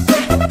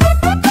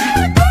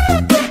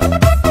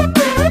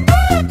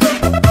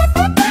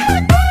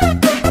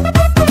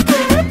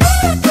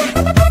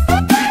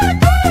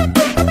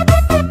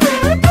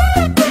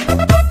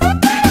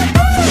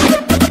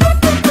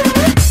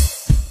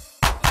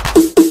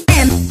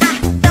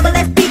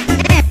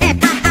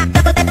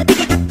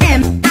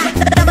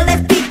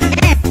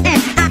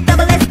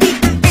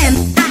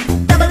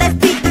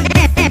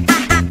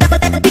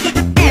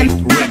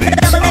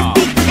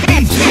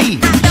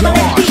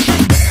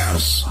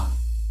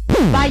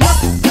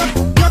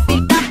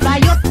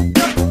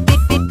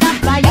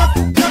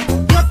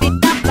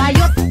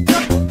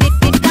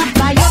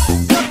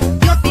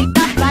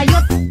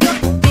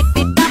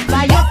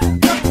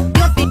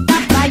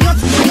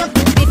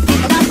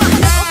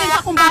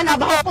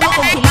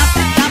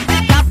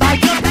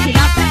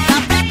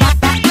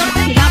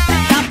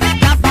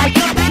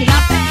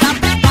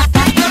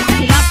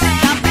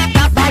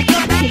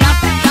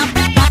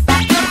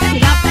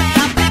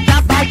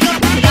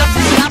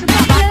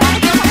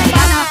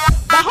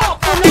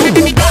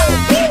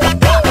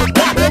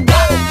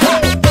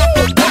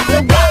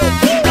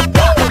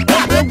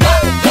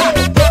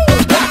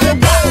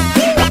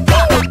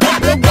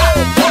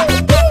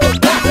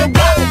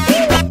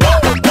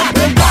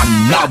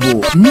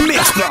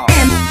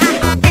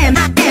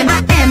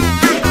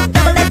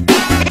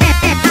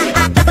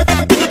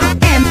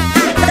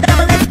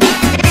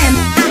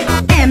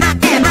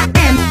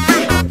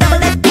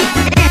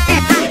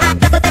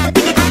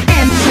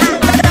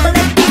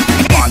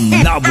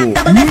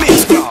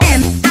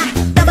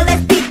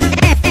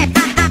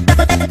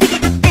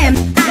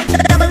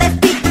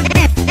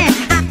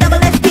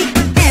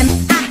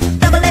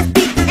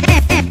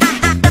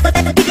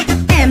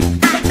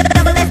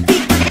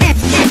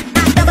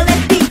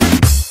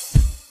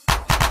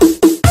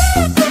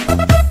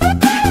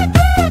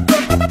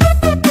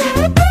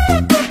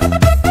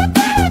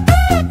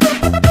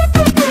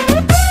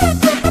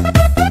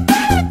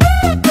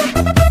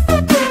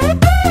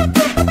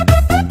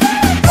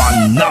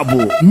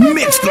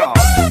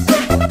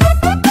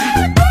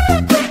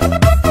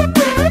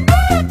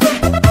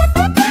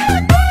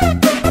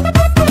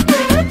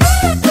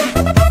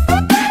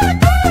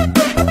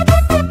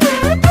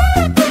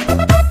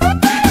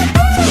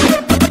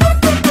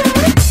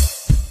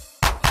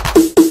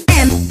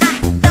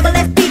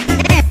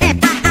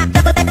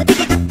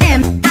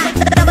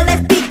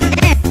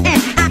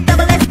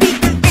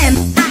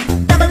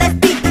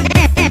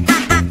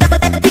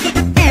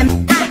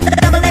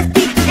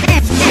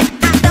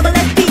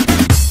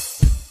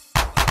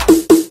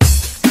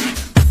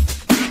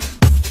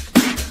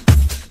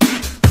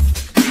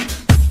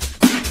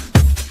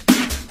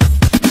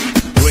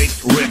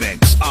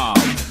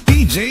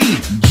 DJ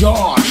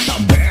Josh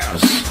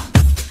Bass.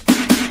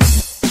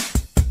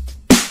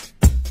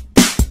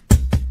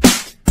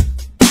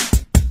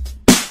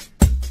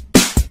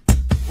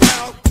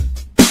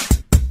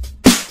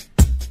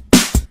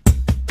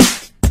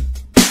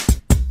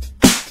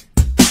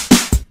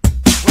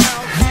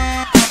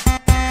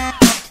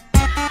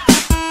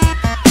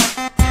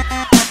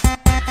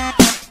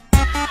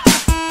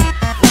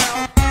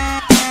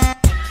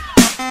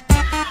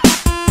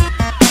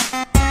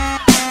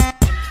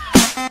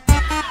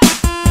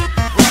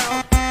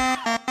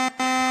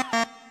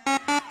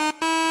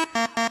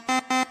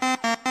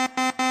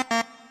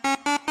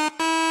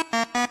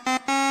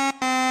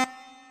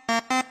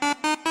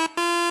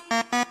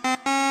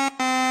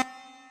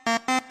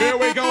 Here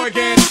we go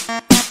again.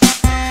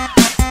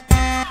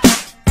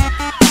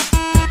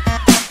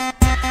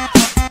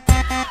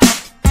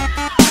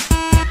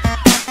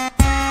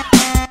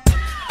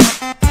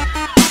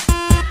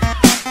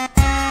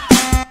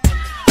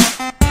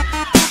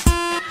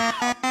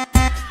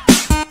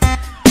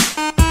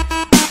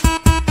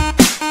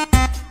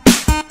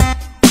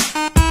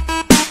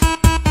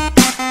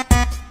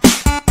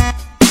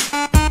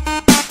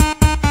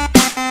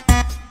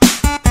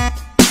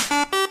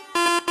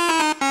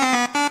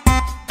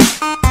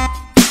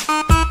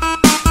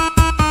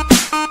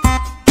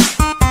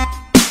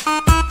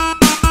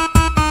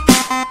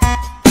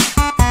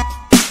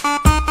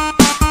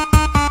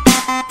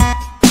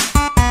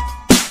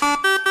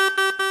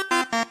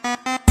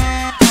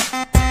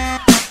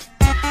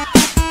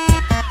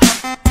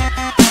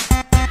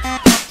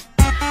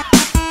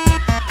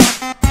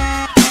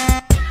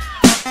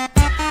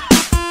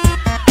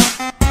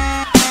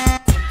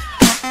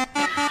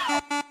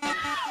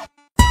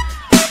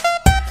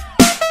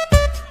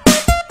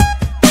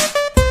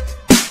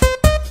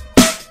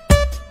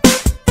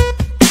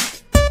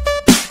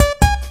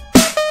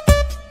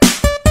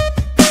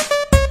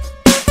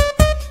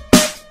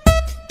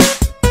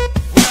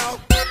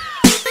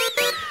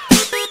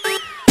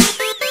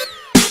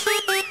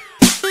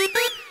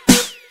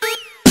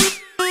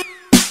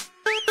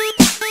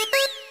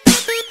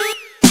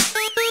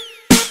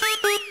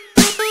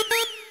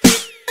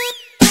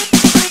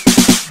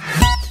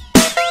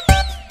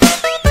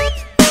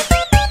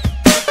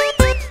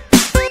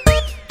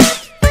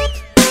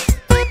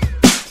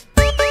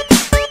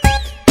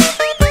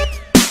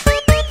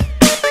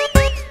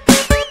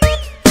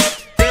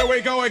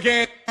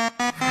 Again.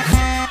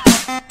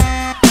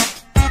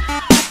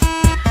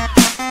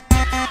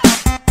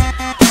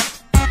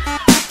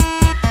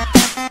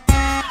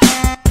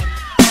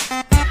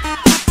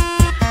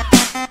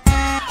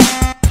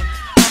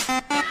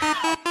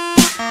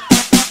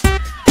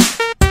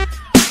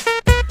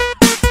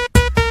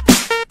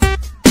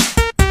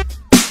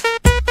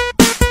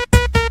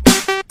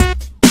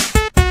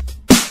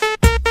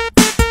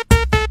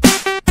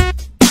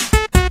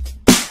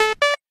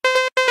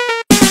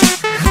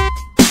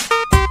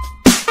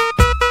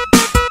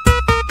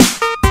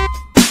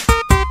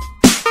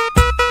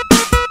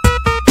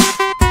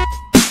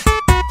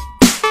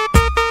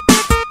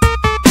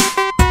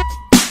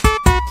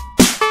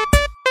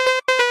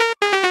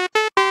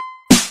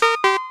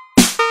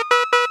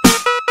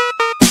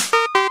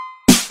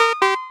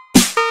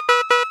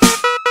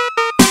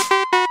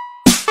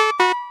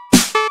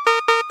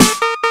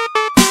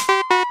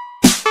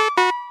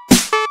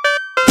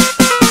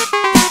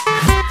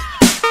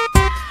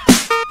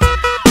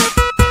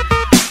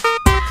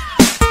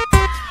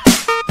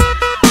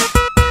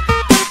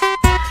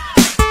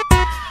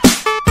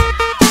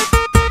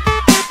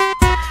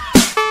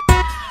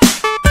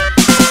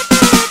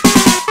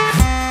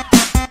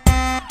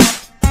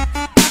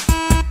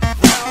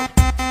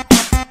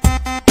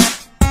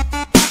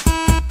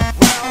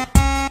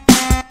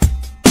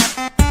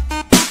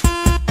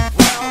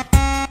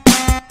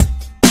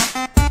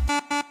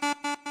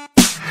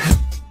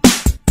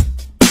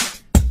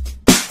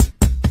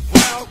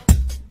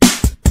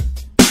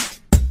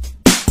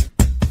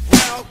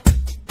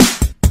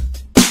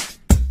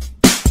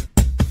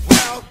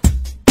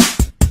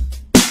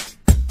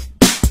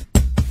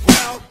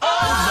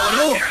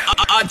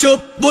 Chup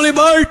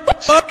Boulevard.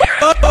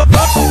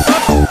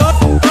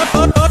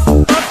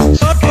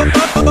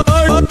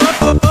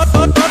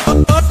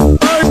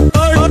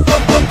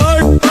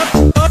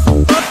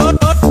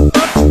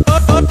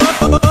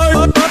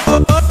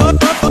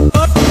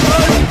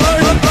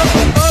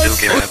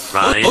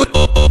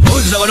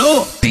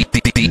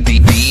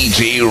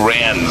 DJ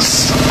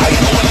Renz.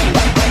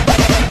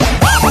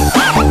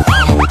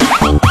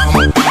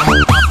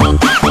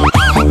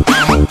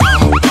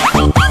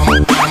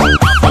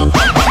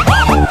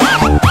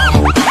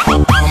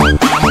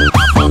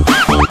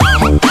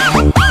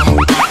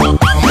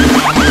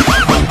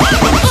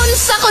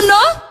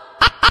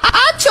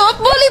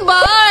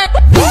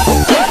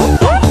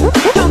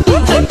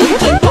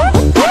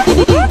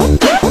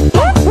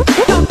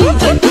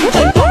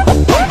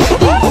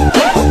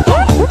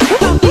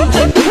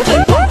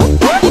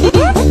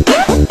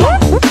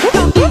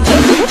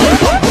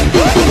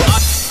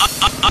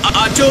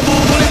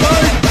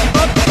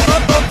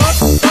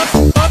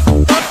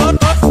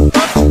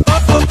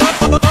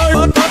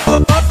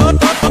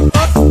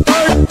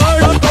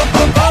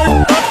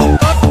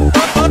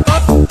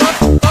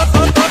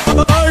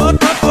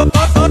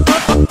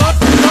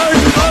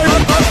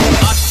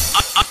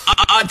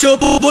 Acho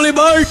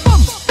Boulevard.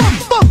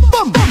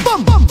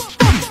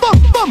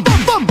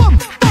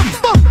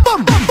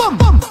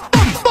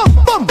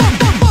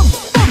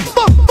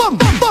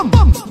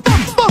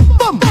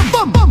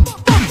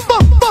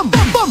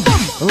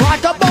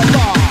 Like a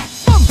bomber.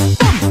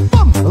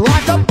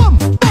 Like a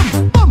bum.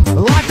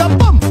 Like a bum. Like a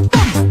bum.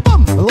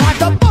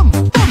 Like a bum. Like a bum.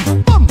 Like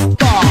a bum.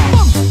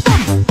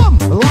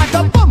 Bar. Like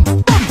a bum. Like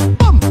a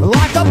bum.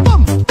 Like a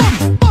bum.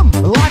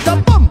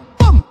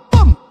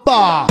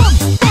 Bar.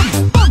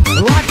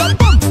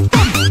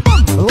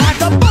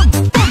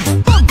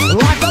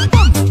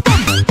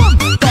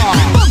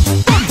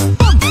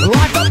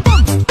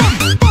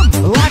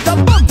 Like a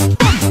bum.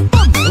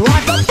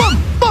 Like a bum.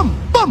 Like a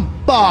bum.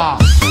 Bar.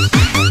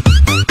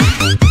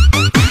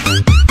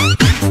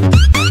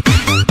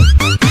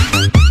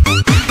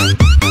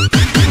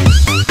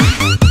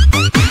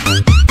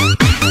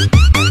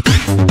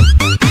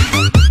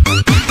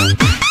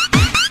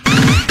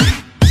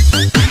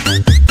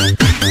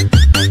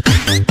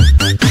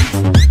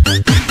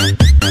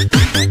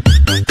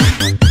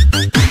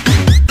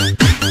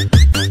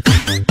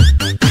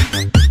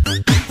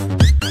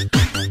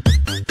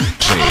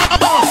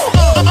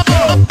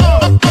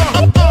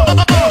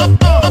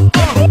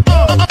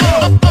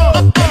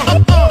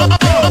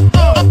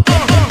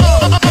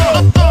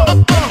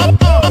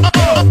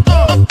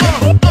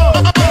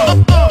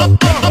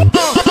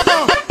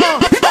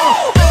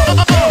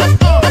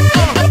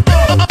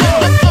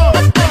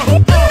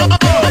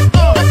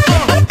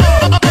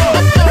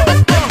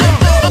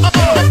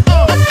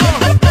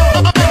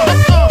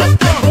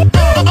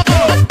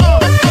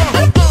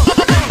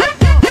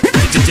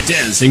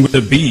 Dancing with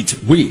the beat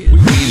with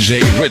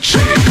DJ Richie.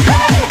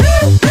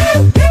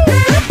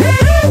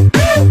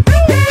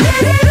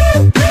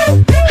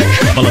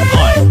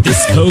 Valentine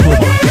Disco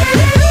remix.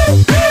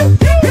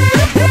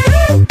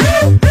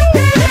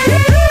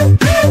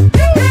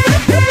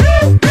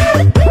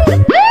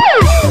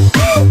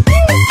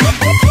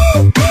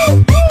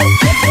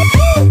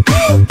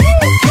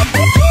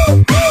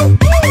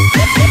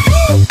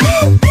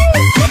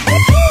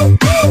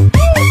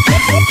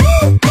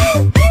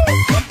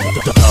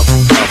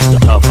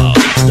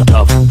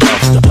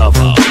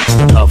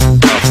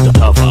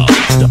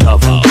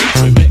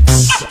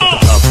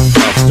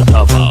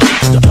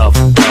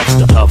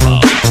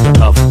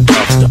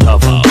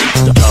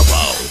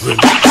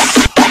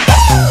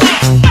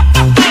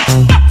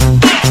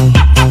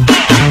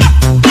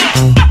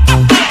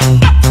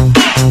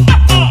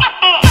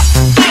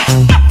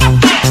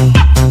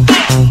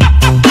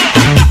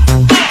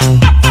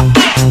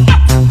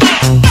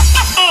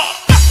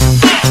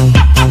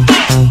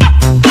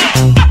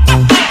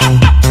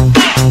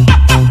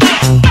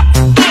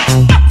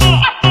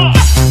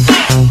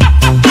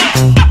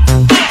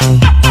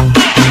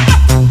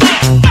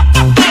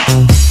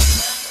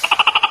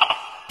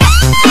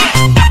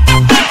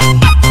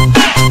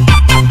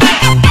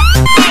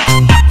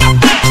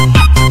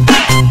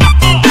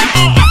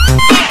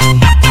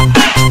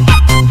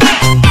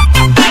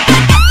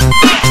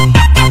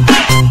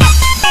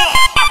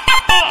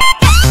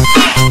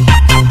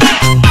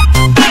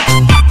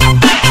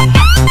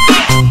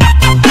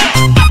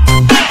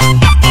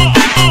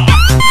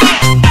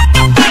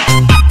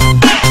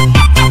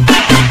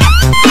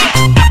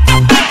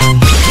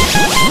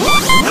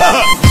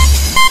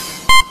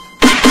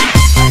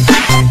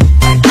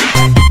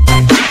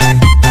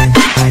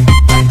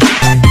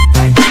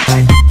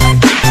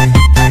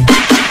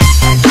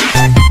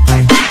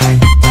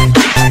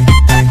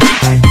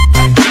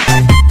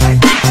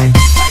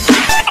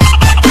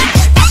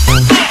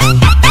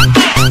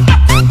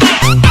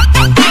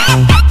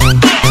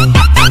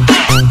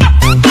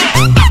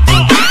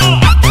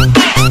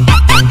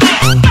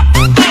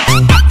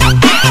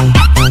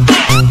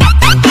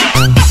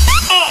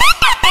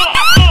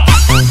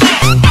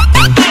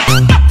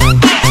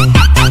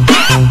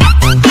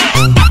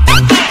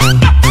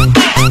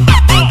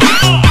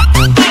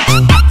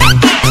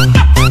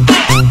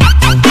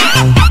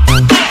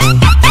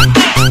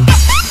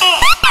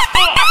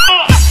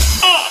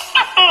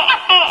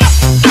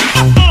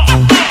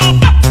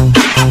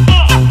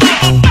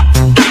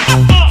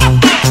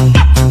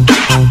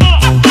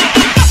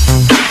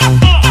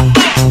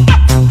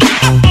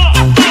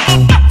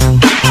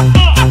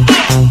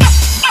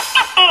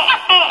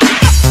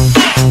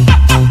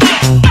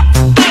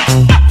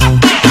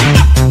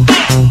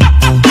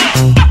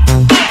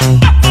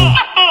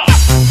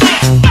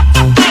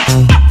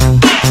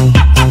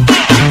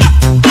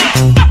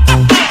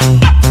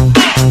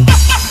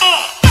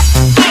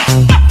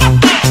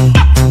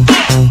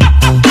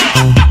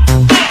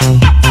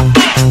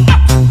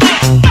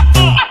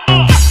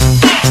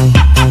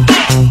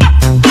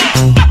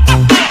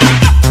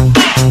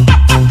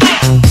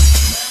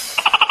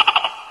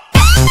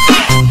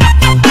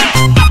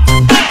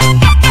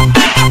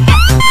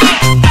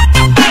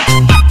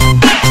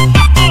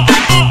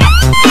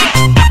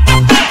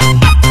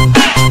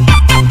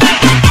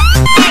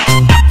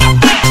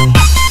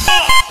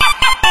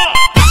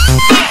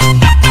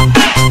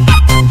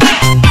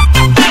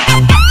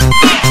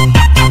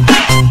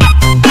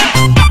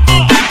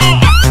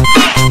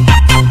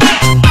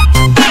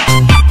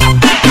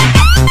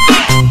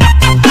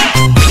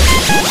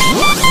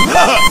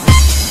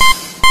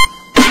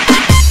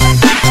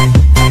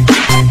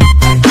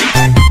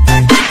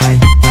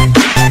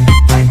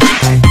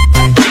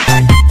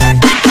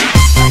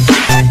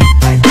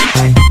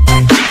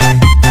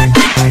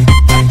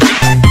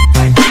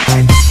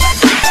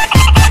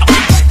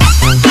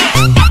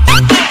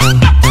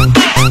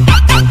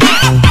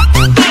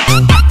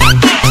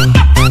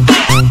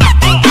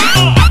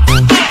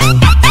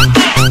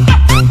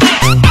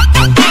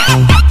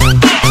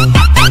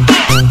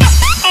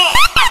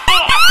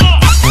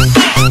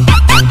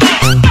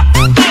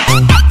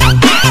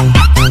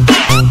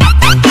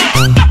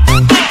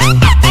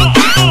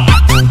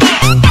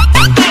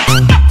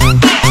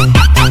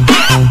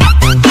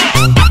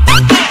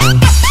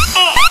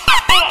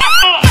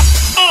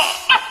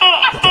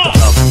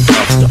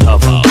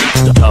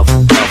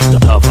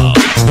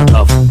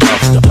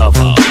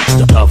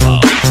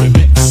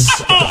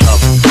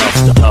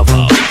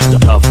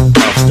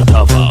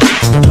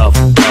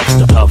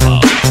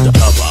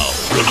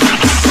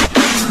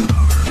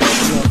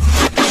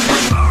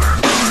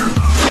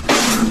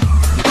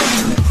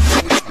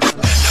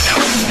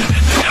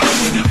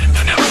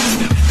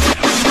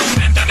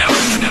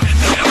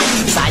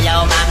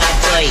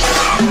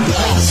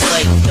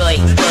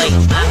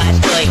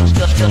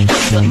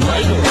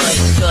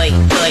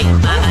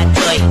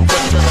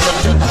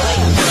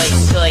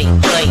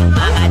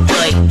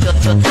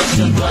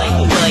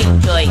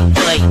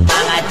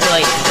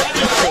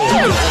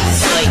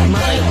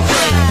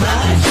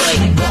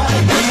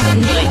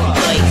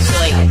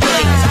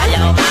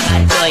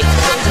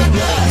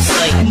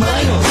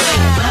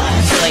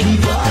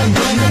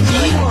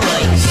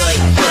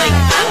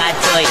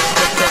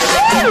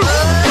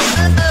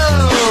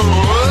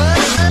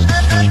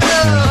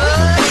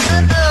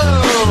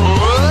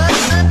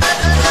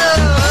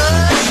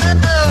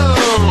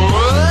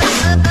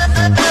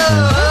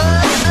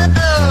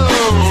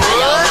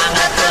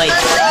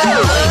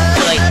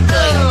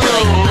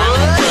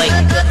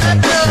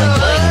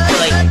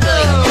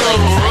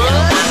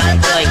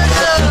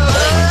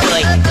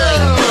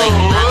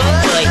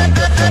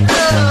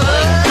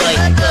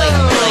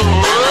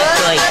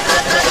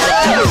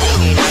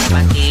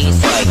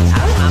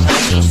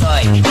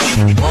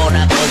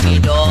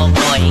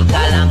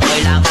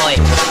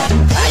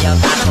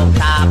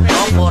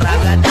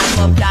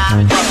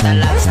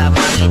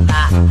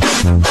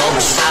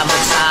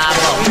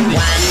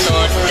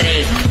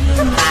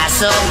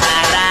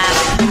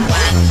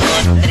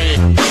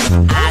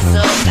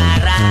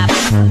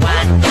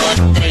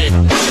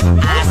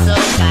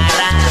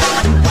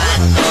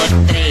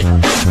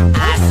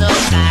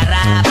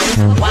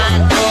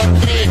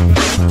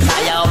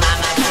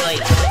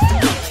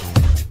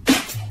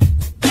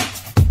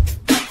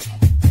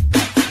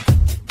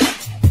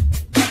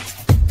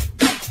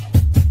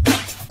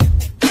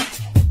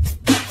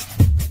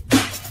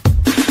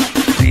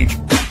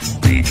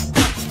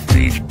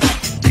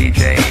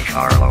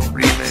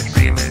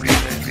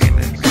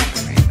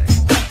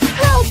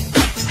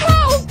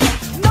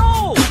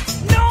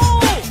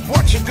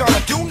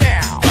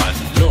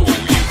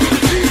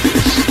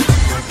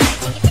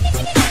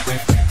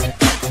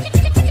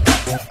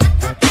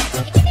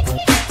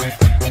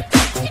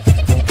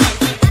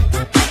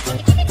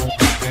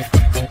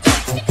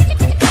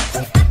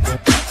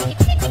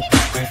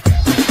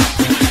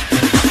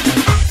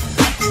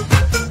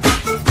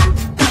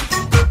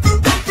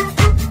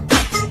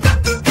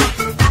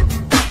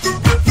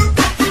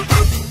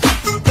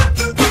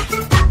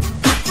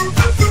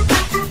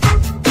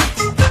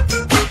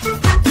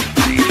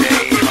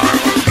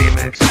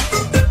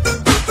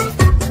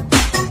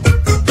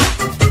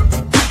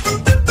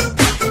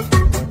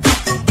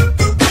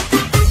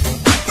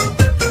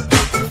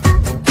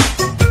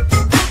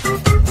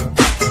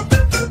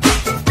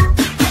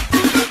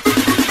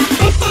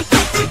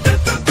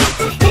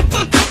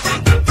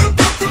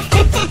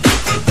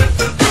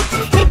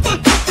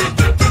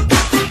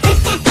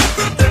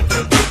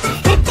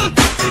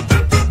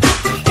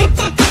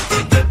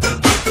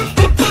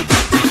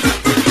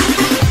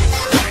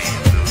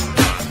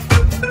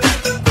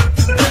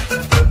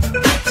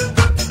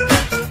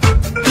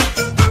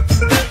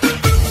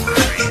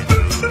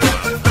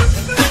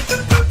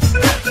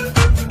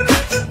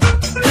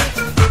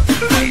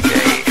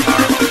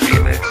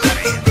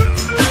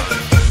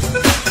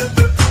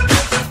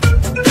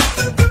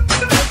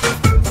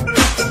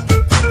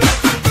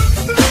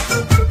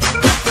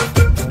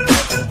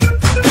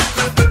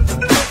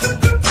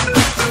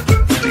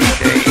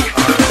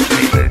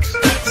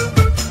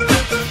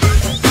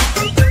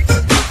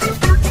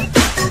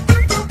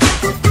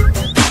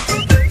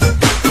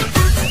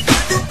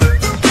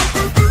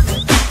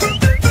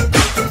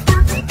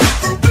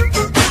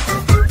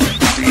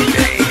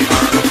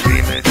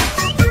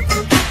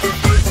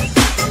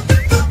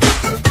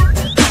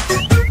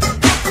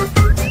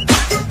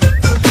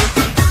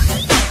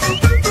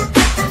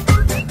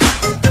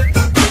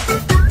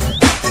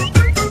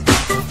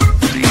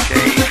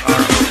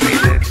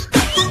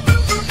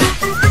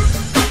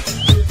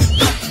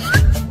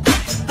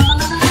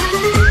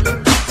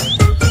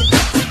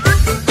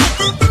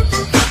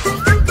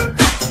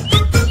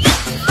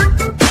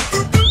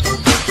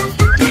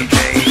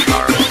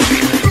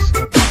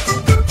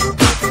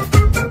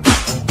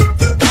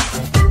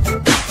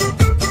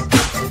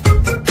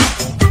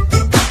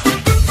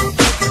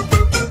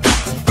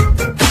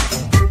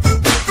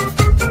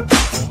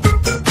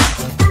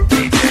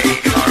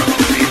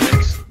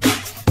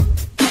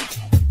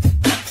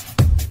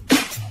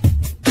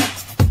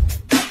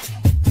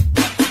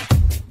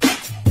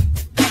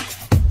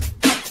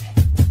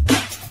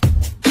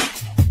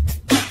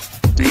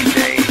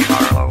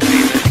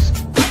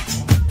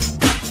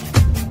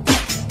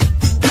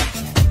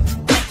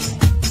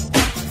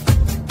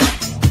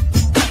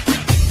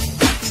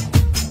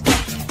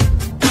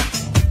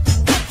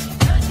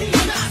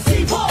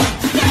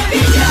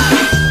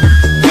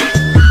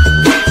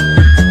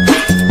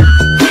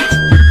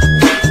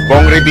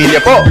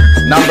 Revilla po,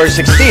 number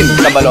 16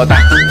 sa balota.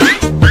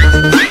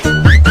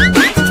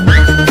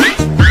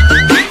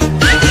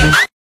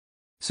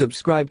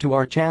 Subscribe to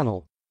our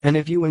channel, and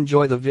if you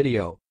enjoy the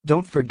video,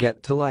 don't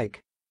forget to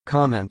like,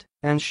 comment,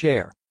 and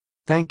share.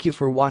 Thank you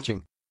for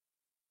watching.